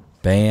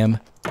 Bam.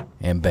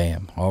 And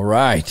bam. All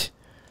right.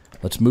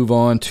 Let's move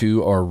on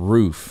to our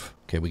roof.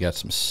 Okay, we got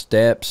some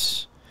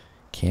steps.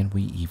 Can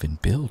we even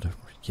build?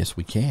 Yes,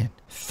 we can.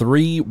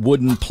 3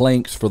 wooden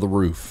planks for the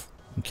roof.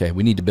 Okay,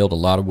 we need to build a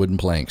lot of wooden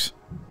planks.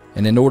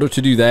 And in order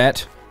to do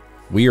that,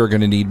 we are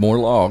going to need more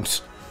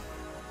logs.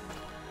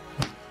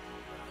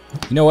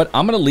 You know what?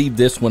 I'm going to leave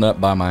this one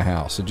up by my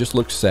house. It just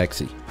looks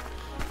sexy.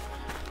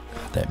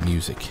 That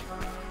music.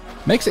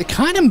 It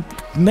kind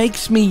of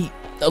makes me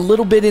a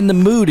little bit in the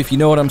mood, if you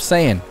know what I'm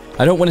saying.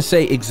 I don't want to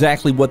say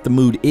exactly what the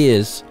mood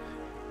is,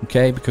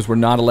 okay, because we're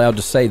not allowed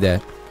to say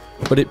that.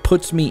 But it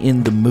puts me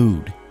in the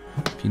mood,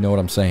 if you know what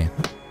I'm saying.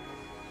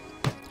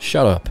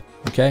 Shut up,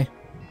 okay?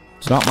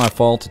 It's not my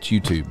fault, it's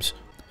YouTube's.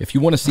 If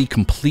you want to see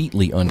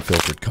completely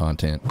unfiltered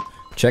content,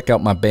 check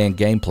out my band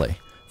gameplay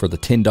for the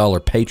 $10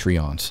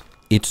 Patreons.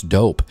 It's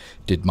dope.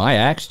 Did my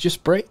axe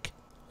just break?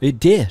 It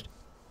did.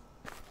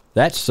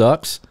 That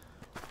sucks.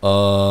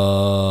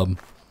 What?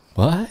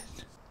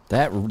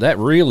 That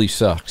really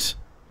sucks.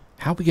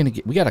 How are we gonna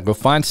get? We gotta go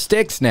find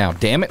sticks now.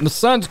 Damn it! And the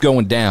sun's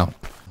going down.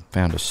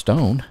 Found a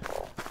stone.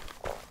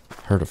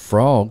 Heard a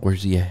frog.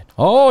 Where's he at?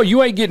 Oh,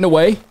 you ain't getting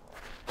away.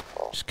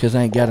 Just because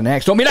I ain't got an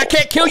axe don't mean I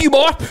can't kill you,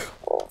 boy.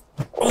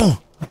 There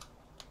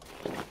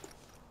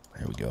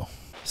we go.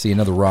 See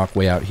another rock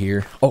way out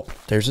here. Oh,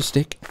 there's a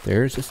stick.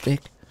 There's a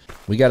stick.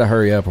 We gotta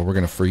hurry up or we're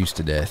gonna freeze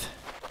to death.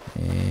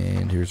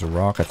 And here's a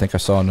rock. I think I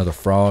saw another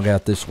frog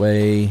out this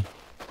way.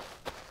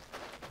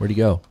 Where'd he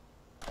go?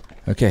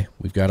 Okay,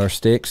 we've got our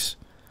sticks.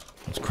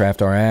 Let's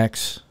craft our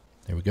axe.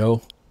 There we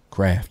go.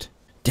 Craft.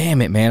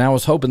 Damn it, man. I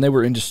was hoping they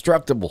were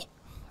indestructible.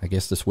 I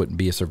guess this wouldn't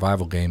be a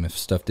survival game if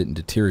stuff didn't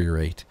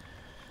deteriorate.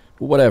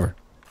 But whatever.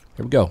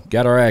 Here we go.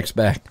 Got our axe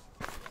back.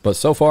 But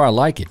so far, I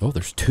like it. Oh,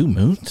 there's 2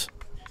 moons?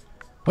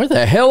 Where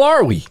the hell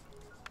are we?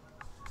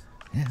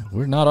 Yeah,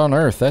 we're not on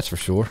Earth, that's for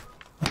sure.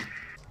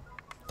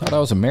 Thought I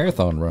was a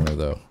marathon runner,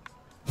 though.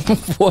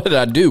 What did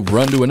I do?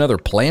 Run to another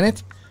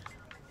planet?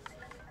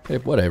 Hey,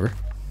 whatever.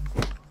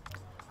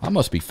 I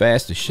must be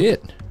fast as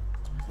shit.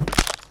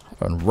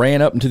 I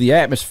ran up into the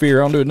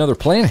atmosphere onto another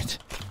planet.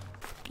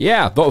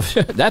 Yeah,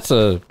 that's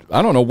a...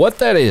 I don't know what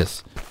that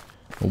is.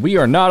 We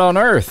are not on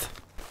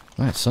Earth.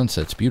 That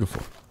sunset's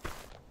beautiful.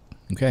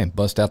 Okay,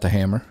 bust out the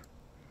hammer.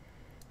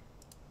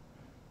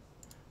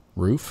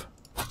 Roof.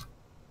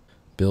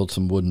 Build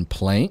some wooden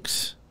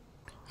planks.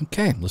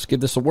 Okay, let's give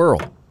this a whirl.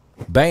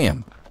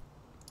 Bam.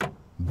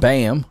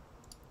 Bam.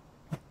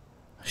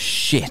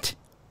 Shit.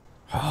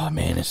 Oh,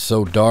 man, it's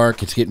so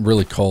dark. It's getting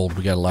really cold.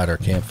 We gotta light our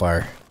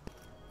campfire.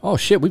 Oh,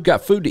 shit, we've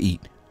got food to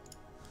eat.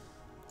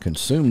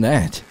 Consume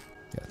that.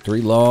 Got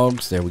 3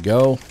 logs. There we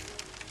go.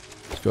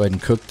 Let's go ahead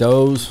and cook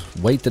those.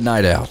 Wait the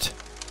night out.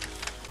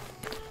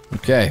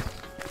 Okay.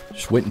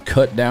 Just went and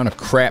cut down a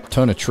crap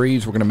ton of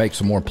trees. We're gonna make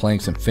some more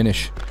planks and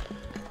finish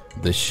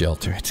this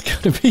shelter. It's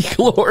gonna be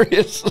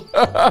glorious.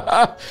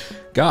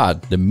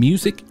 God, the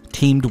music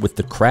teamed with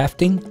the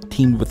crafting,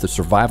 teamed with the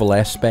survival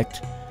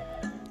aspect.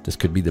 This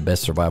could be the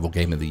best survival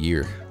game of the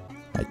year.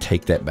 I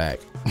take that back.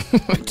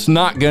 It's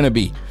not gonna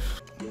be.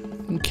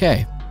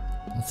 Okay.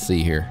 Let's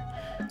see here.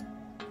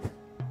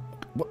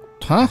 What?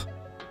 Huh?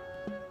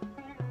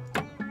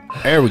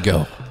 There we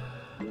go.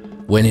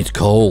 When it's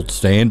cold,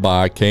 stand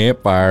by a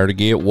campfire to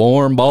get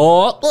warm,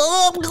 boy.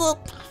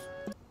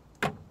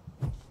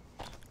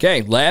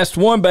 Okay, last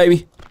one,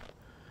 baby.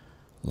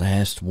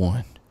 Last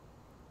one.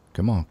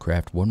 Come on,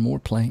 craft one more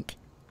plank.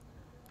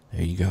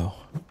 There you go.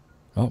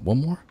 Oh,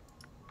 one more?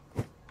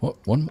 What?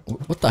 One?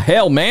 What the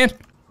hell, man?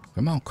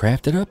 Come on,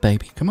 craft it up,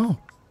 baby. Come on.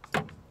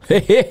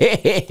 Can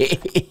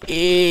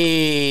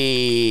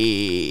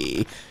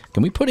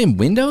we put in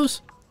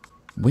windows?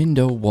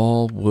 Window,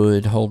 wall,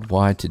 wood, hold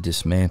wide to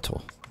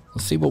dismantle.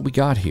 Let's see what we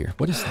got here.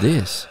 What is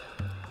this?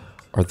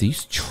 Are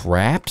these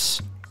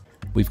traps?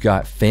 We've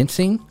got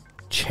fencing,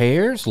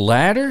 chairs,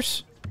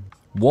 ladders,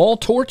 wall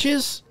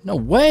torches? No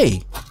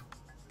way.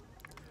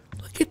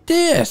 Look at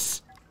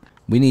this.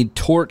 We need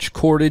torch,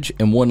 cordage,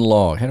 and 1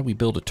 log. How do we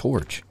build a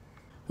torch?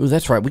 Ooh,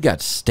 that's right. We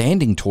got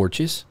standing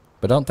torches,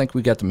 but I don't think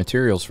we got the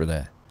materials for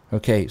that.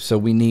 Okay, so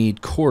we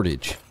need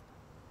cordage.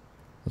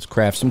 Let's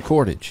craft some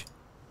cordage.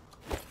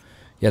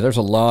 Yeah, there's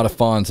a lot of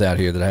fawns out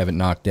here that I haven't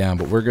knocked down,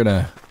 but we're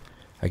gonna,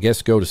 I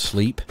guess, go to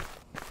sleep.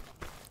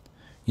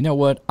 You know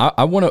what?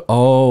 I want to...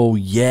 Oh,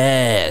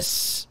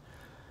 yes.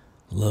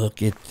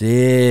 Look at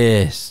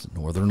this.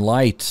 Northern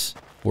Lights,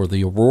 or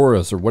the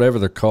Auroras, or whatever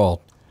they're called.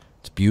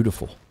 It's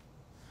beautiful.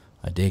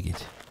 I dig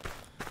it.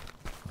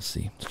 Let's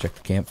see. Let's check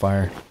the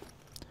campfire.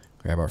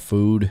 Grab our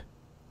food.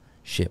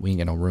 Shit, we ain't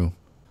got no room.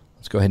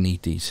 Let's go ahead and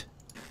eat these.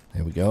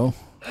 There we go.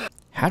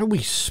 How do we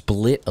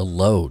split a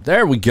load?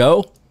 There we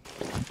go.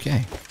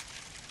 Okay.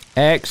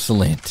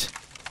 Excellent.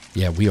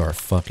 Yeah, we are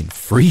fucking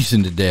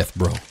freezing to death,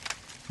 bro.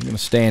 I'm gonna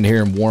stand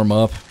here and warm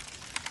up.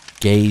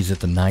 Gaze at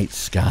the night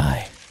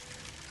sky.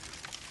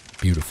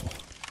 Beautiful.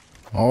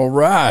 All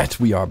right,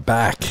 we are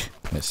back.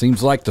 It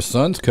seems like the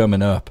sun's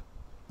coming up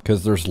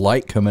because there's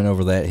light coming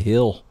over that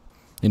hill.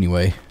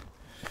 Anyway,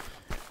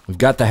 we've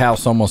got the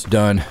house almost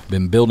done.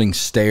 Been building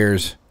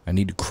stairs. I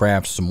need to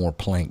craft some more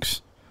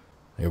planks.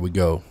 There we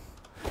go.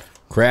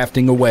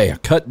 Crafting away. I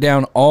cut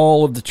down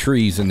all of the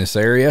trees in this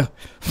area.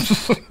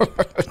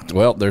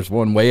 Well, there's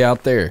one way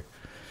out there.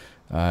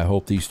 I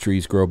hope these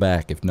trees grow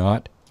back. If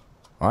not,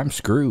 I'm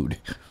screwed.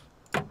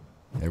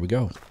 There we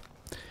go.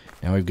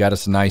 Now we've got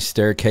us a nice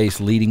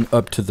staircase leading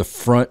up to the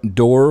front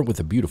door with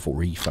a beautiful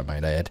reef, I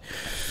might add.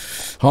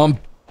 On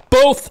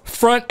both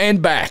front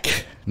and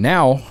back.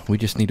 Now we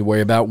just need to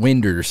worry about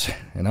windows.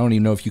 And I don't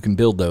even know if you can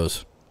build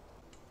those.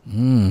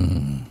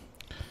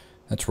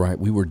 That's right.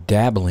 We were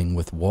dabbling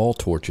with wall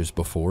torches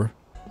before.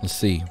 Let's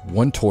see.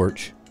 1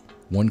 torch,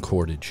 1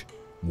 cordage,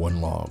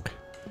 1 log.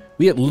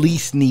 We at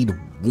least need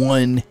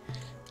 1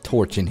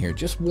 torch in here.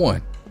 Just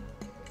 1.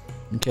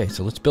 Okay,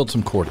 so let's build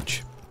some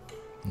cordage.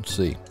 Let's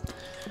see.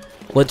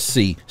 Let's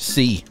see.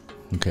 C.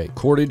 Okay,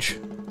 cordage.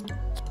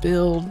 Let's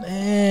build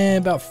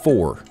about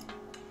 4.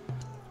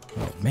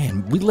 Oh,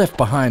 man. We left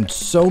behind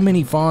so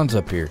many fawns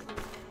up here.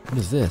 What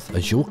is this?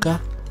 A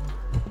Joka?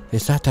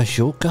 Is that a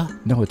Joka?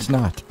 No, it's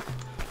not.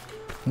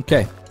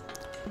 Okay.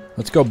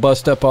 Let's go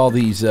bust up all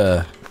these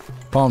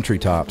palm tree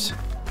tops.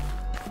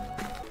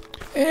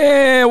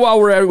 And while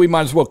we're at it, we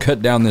might as well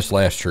cut down this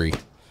last tree.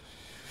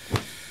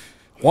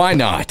 Why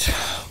not?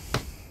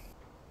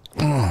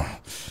 Yeah.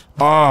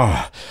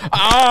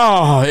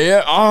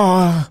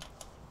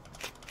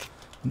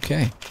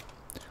 Okay.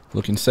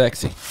 Looking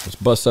sexy. Let's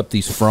bust up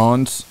these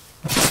fronds.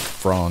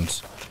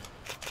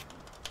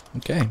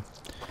 Okay.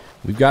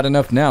 We've got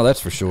enough now,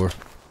 that's for sure.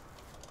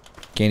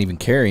 Can't even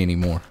carry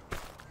anymore.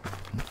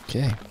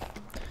 Okay.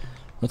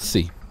 Let's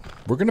see.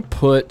 We're going to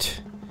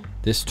put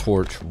this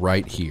torch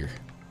right here.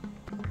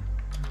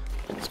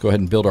 Let's go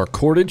ahead and build our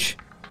cordage.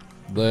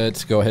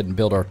 Let's go ahead and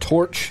build our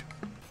torch.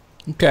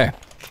 Okay.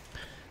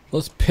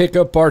 Let's pick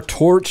up our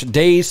torch.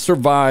 Days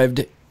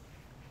survived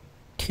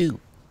 2.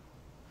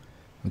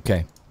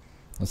 Okay.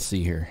 Let's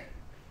see here.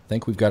 I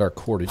think we've got our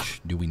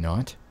cordage. Do we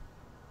not?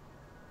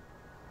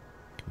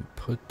 Can we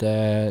put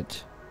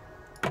that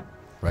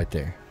right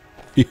there?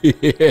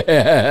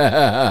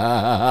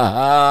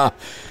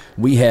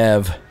 We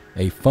have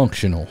a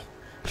functional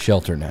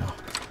shelter now.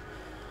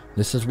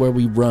 This is where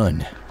we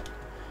run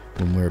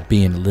when we're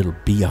being a little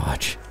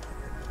biatch.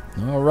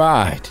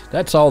 Alright.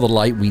 That's all the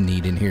light we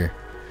need in here.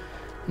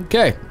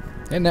 Okay.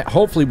 And that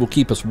hopefully will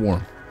keep us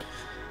warm.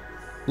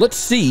 Let's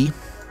see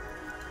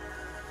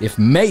if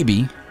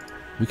maybe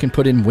we can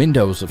put in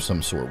windows of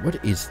some sort.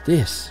 What is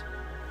this?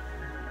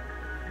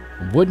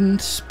 Wooden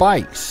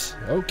spikes.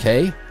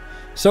 Okay.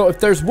 So if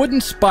there's wooden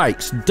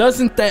spikes,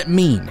 doesn't that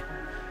mean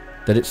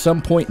that at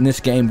some point in this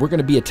game we're going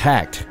to be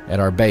attacked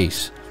at our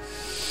base?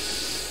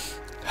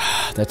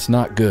 That's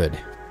not good.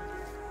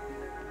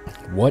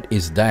 What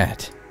is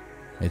that?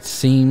 It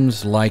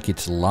seems like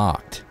it's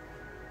locked.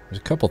 There's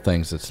a couple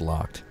things that's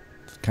locked.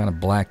 It's kind of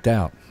blacked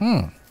out.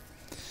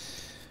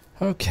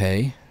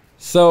 Okay.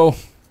 So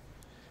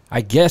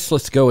I guess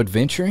let's go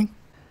adventuring.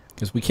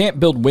 Because we can't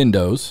build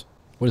windows.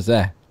 What is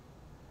that?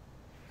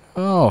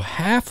 Oh,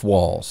 half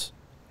walls.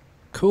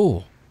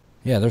 Cool.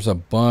 Yeah, there's a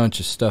bunch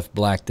of stuff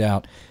blacked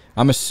out.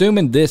 I'm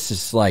assuming this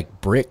is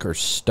like brick or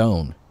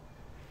stone.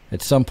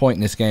 At some point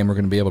in this game, we're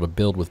going to be able to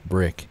build with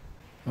brick.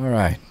 All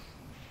right.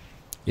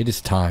 It is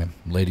time,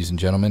 ladies and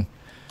gentlemen.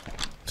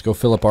 Let's go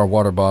fill up our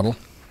water bottle.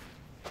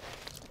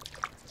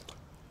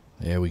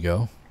 There we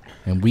go.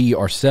 And we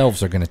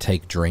ourselves are going to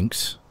take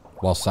drinks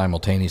while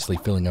simultaneously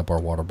filling up our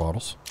water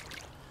bottles.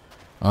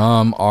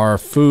 Our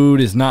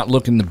food is not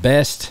looking the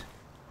best.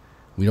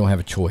 We don't have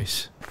a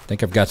choice. I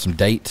think I've got some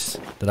dates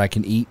that I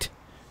can eat.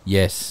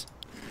 Yes.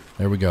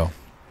 There we go.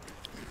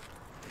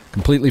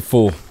 Completely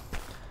full.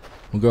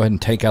 We'll go ahead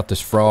and take out this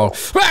frog.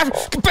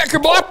 Get back here,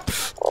 boy!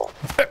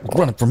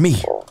 Running from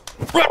me.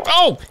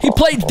 Oh! He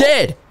played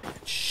dead!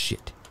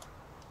 Shit.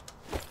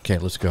 Okay,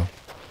 let's go.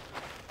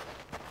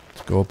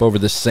 Let's go up over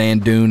this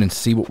sand dune and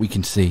see what we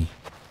can see.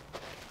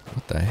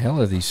 What the hell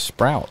are these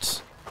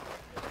sprouts?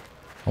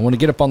 I want to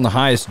get up on the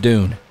highest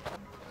dune.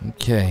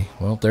 Okay,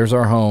 well, there's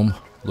our home.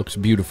 Looks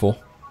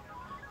beautiful.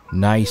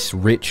 Nice,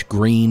 rich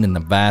green and the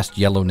vast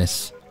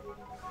yellowness.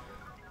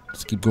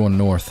 Let's keep going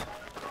north.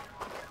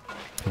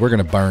 We're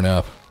going to burn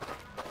up.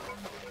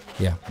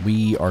 Yeah,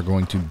 we are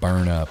going to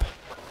burn up.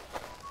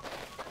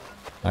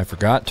 I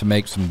forgot to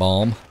make some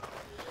balm.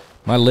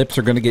 My lips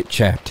are going to get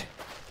chapped.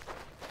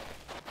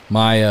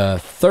 My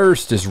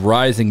thirst is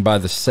rising by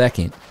the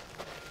second.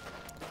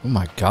 Oh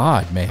my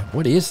god, man.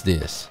 What is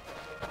this?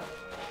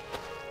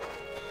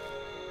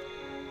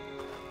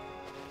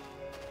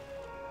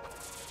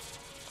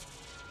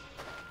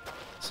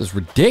 This is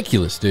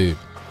ridiculous, dude.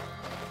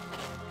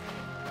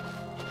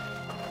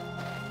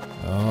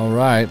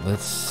 Alright,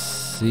 let's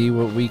see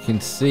what we can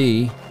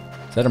see.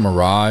 Is that a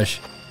mirage?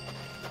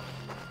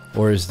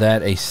 Or is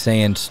that a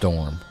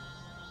sandstorm?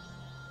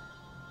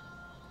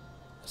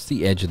 It's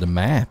the edge of the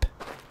map.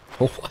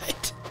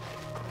 What?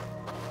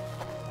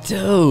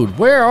 Dude,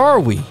 where are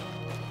we?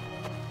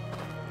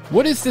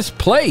 What is this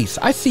place?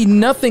 I see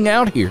nothing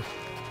out here.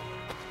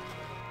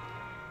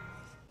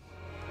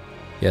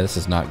 Yeah, this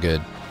is not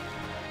good.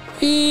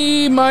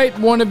 We might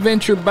want to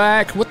venture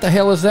back. What the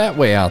hell is that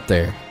way out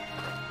there?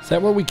 Is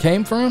that where we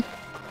came from?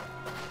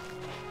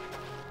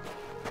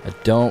 I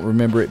don't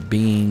remember it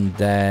being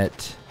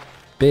that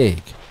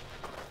big.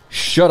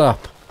 Shut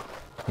up.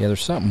 Yeah,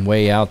 there's something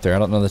way out there. I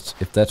don't know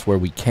if that's where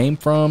we came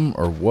from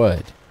or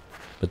what.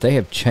 But they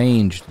have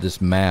changed this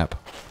map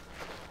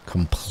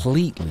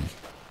completely.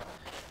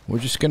 We're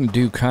just going to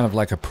do kind of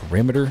like a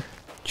perimeter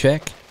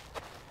check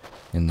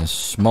in the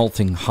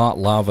smelting hot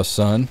lava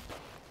sun.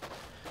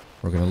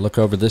 We're going to look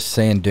over this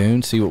sand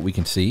dune, see what we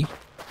can see.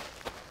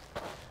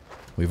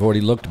 We've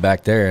already looked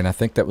back there, and I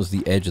think that was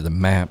the edge of the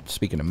map.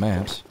 Speaking of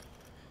maps.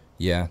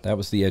 Yeah, that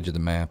was the edge of the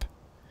map.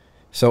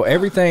 So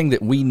everything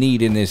that we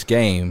need in this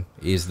game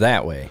is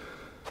that way.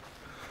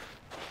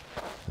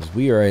 Because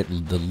we are at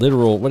the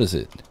literal, what is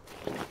it?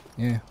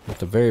 Yeah, at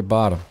the very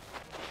bottom.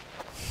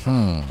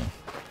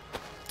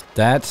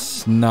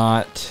 That's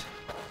not...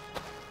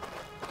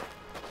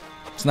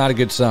 It's not a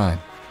good sign.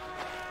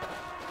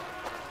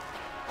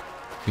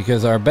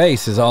 Because our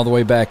base is all the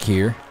way back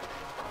here.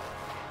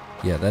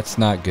 Yeah, that's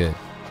not good.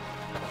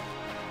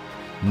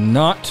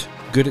 Not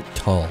good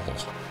at all.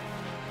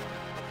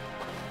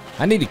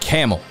 I need a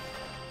camel.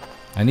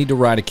 I need to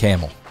ride a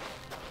camel.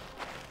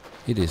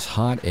 It is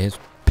hot as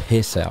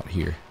piss out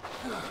here.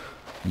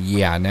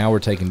 Yeah, now we're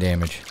taking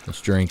damage.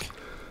 Let's drink.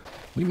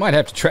 We might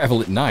have to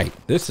travel at night.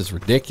 This is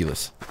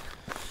ridiculous.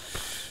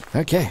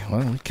 Okay,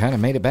 well, we kind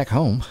of made it back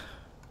home.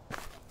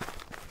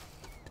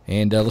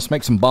 And let's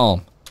make some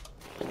balm.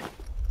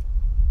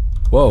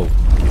 Whoa.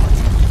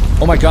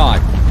 Oh my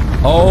god.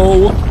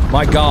 Oh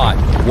my god.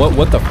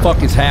 What the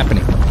fuck is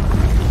happening?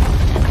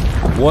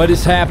 What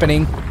is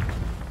happening?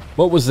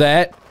 What was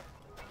that?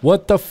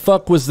 What the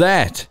fuck was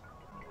that?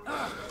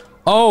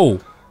 Oh.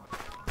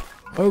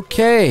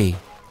 Okay.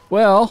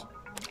 Well.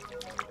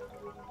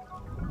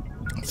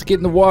 Let's get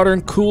in the water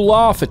and cool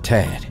off a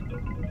tad.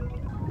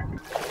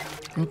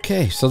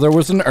 Okay, so there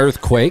was an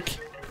earthquake.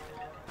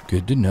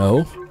 Good to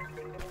know.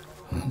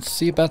 Let's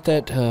see about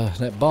that,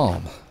 that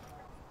bomb.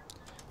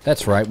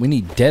 That's right, we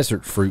need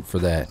desert fruit for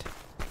that.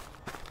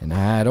 And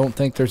I don't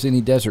think there's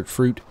any desert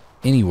fruit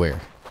anywhere.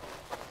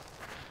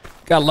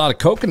 Got a lot of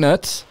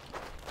coconuts.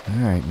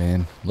 Alright,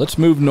 man. Let's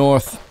move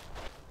north.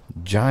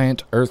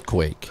 Giant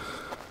earthquake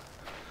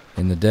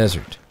in the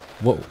desert.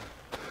 Whoa.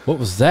 What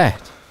was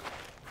that?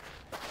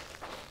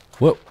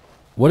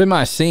 What am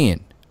I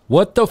seeing?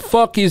 What the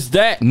fuck is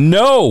that?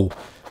 No!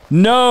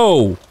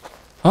 No!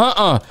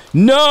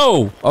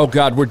 No! Oh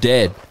god, we're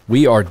dead.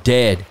 We are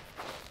dead.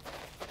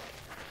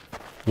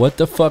 What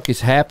the fuck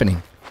is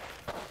happening?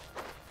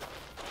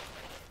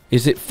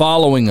 Is it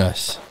following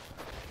us?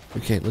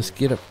 Okay, let's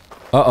get up.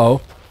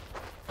 Uh-oh.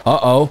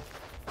 Uh-oh.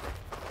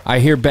 I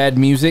hear bad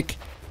music.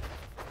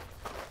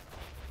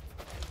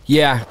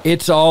 Yeah,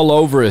 it's all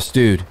over us,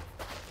 dude.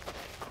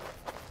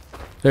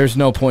 There's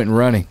no point in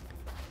running.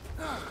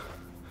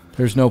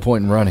 There's no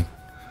point in running.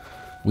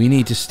 We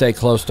need to stay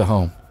close to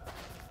home.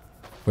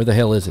 Where the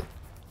hell is it?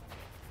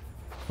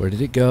 Where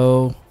did it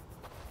go?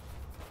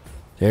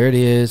 There it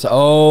is.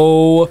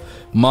 Oh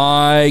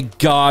my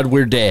god,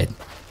 we're dead.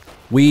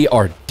 We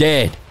are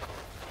dead.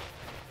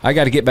 I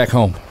gotta get back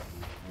home.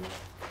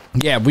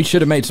 Yeah, we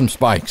should have made some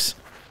spikes.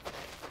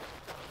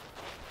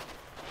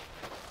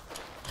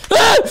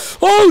 Ah!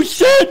 Oh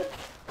shit!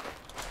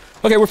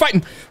 Okay, we're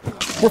fighting.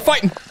 We're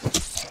fighting.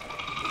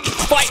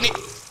 Fighting it.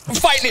 I'm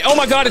fighting it. Oh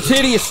my god, it's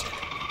hideous.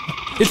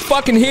 It's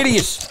fucking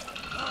hideous.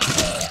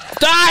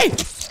 Die!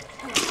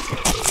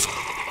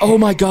 Oh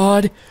my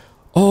god.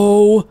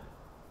 Oh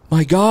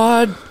my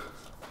god.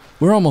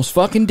 We're almost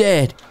fucking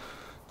dead.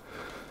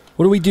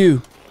 What do we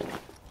do?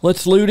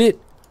 Let's loot it.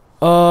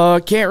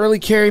 Can't really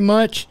carry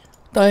much.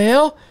 The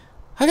hell?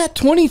 I got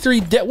 23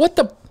 dead. What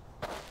the?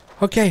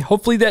 Okay,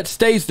 hopefully that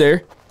stays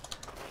there.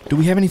 Do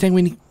we have anything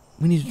we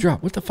need to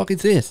drop? What the fuck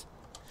is this?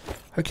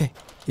 Okay,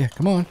 yeah,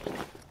 come on.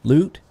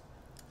 Loot.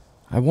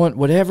 I want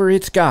whatever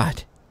it's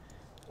got.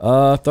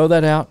 Throw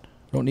that out.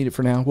 Don't need it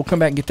for now. We'll come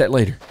back and get that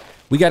later.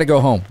 We gotta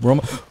go home. We're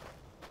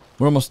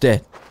almost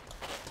dead.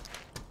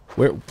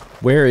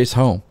 Where is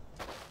home?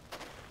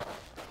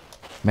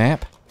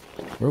 Map?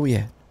 Where are we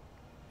at?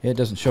 Yeah, it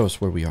doesn't show us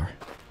where we are.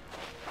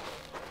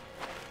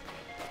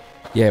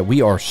 Yeah,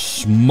 we are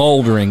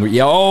smoldering.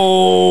 Yeah,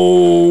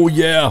 oh,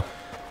 yeah.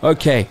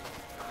 Okay.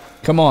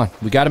 Come on.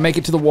 We got to make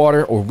it to the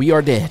water or we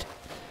are dead.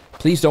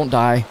 Please don't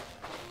die.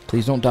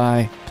 Please don't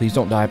die. Please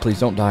don't die. Please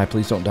don't die.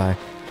 Please don't die.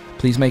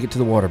 Please make it to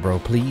the water, bro.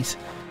 Please.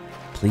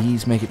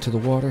 Please make it to the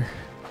water.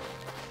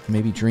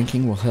 Maybe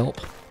drinking will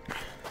help.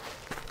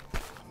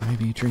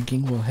 Maybe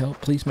drinking will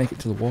help. Please make it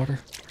to the water.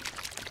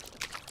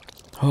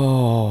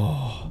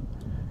 Oh.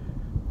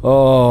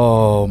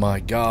 Oh, my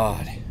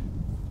God.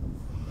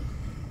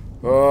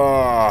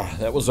 Oh,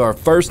 that was our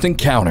first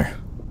encounter.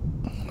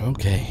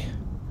 Okay.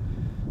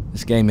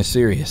 This game is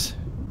serious.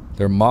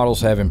 Their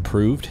models have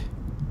improved.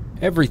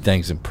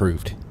 Everything's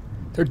improved.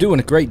 They're doing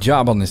a great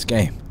job on this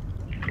game.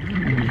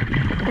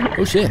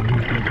 Oh shit.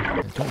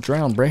 Don't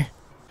drown, bruh.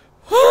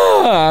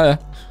 Ah!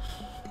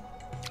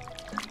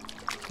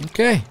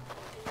 Okay.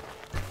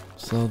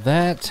 So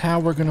that's how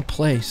we're gonna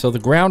play. So the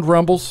ground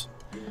rumbles.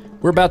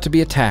 We're about to be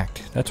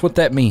attacked. That's what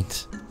that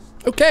means.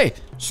 Okay,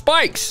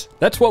 spikes.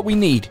 That's what we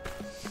need.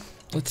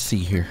 Let's see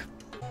here.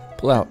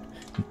 Pull out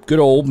good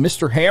old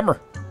Mr. Hammer.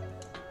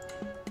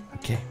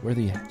 Okay, where are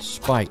the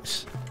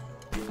spikes?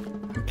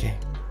 Okay.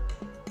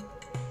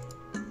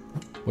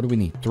 What do we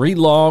need? 3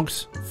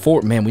 logs.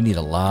 4. Man, we need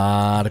a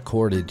lot of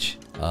cordage.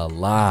 A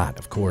lot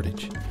of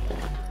cordage.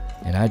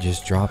 And I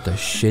just dropped a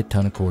shit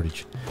ton of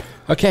cordage.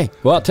 Okay,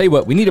 well, I'll tell you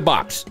what. We need a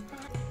box.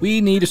 We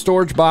need a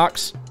storage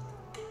box.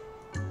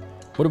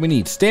 What do we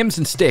need? Stems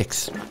and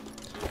sticks.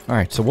 All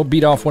right, so we'll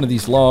beat off one of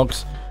these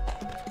logs.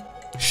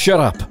 Shut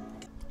up.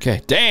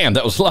 Okay, damn,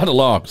 that was a lot of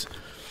logs.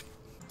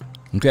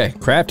 Okay,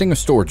 crafting a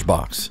storage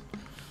box.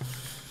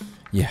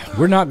 Yeah,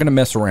 we're not going to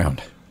mess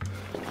around.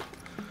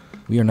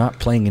 We are not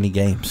playing any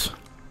games.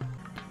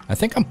 I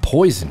think I'm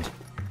poisoned.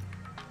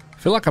 I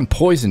feel like I'm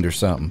poisoned or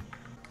something.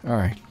 All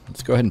right,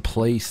 let's go ahead and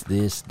place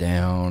this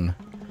down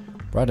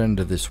right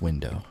under this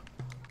window.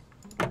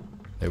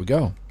 There we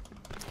go.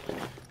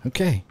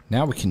 Okay,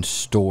 now we can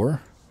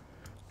store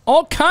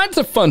all kinds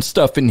of fun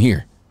stuff in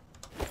here.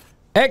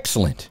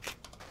 Excellent.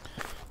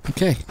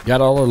 Okay,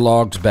 got all our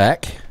logs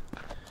back.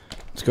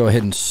 Let's go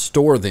ahead and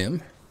store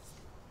them.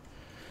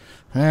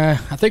 I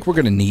think we're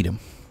going to need them.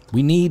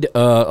 We need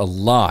a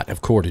lot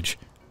of cordage.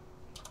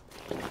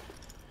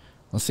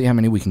 Let's see how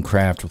many we can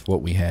craft with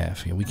what we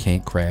have. Yeah, we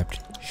can't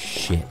craft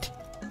shit.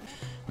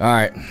 All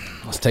right,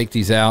 let's take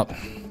these out.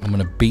 I'm going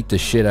to beat the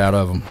shit out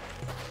of them.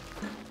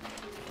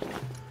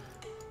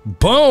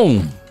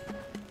 Boom!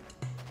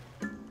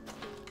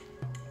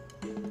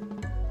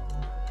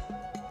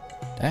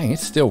 Dang,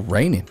 it's still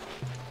raining.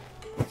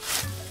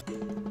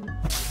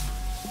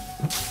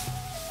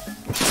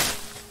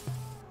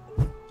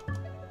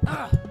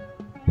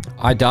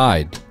 I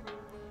died.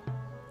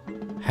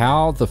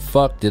 How the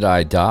fuck did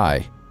I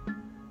die?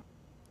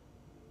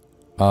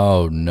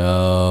 Oh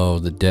no,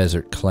 the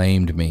desert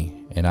claimed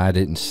me, and I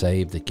didn't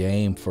save the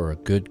game for a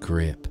good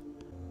grip.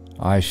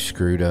 I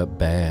screwed up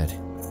bad.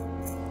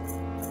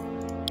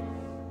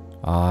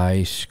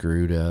 I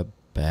screwed up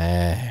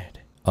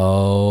bad.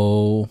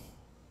 Oh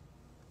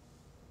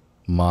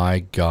my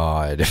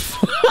God.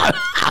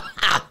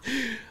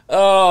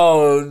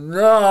 Oh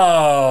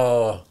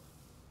no.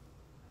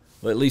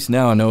 Well, at least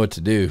now I know what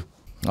to do.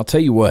 I'll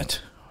tell you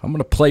what. I'm going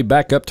to play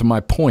back up to my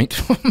point.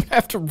 I'm going to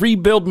have to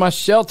rebuild my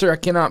shelter. I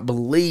cannot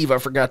believe I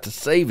forgot to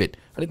save it.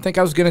 I didn't think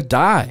I was going to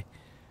die.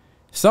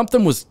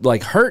 Something was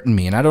like hurting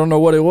me, and I don't know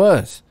what it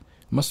was.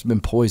 It must have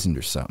been poisoned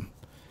or something.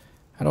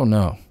 I don't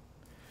know.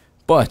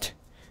 But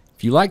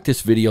if you like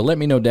this video, let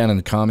me know down in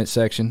the comment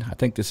section. I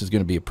think this is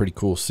going to be a pretty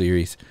cool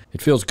series.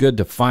 It feels good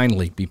to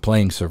finally be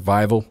playing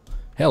survival.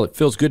 Hell, it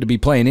feels good to be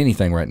playing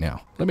anything right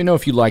now. Let me know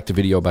if you liked the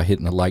video by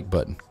hitting the like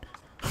button.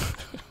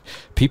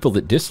 People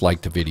that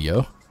dislike the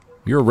video,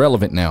 you're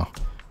irrelevant now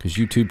because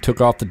YouTube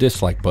took off the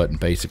dislike button,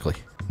 basically.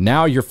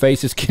 Now your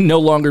faces can no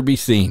longer be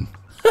seen.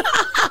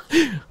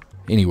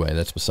 Anyway,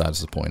 that's besides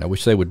the point. I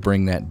wish they would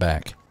bring that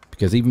back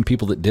because even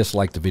people that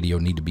dislike the video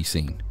need to be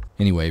seen.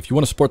 Anyway, if you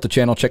want to support the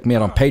channel, check me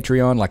out on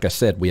Patreon. Like I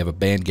said, we have a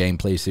band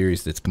gameplay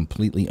series that's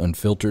completely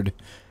unfiltered,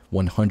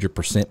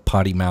 100%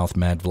 potty mouth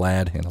Mad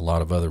Vlad, and a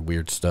lot of other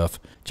weird stuff.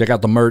 Check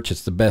out the merch.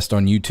 It's the best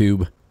on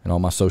YouTube. And all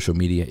my social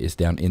media is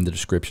down in the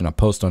description. I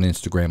post on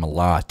Instagram a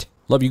lot.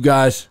 Love you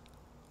guys.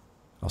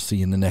 I'll see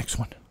you in the next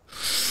one.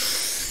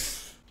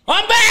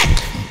 I'm back!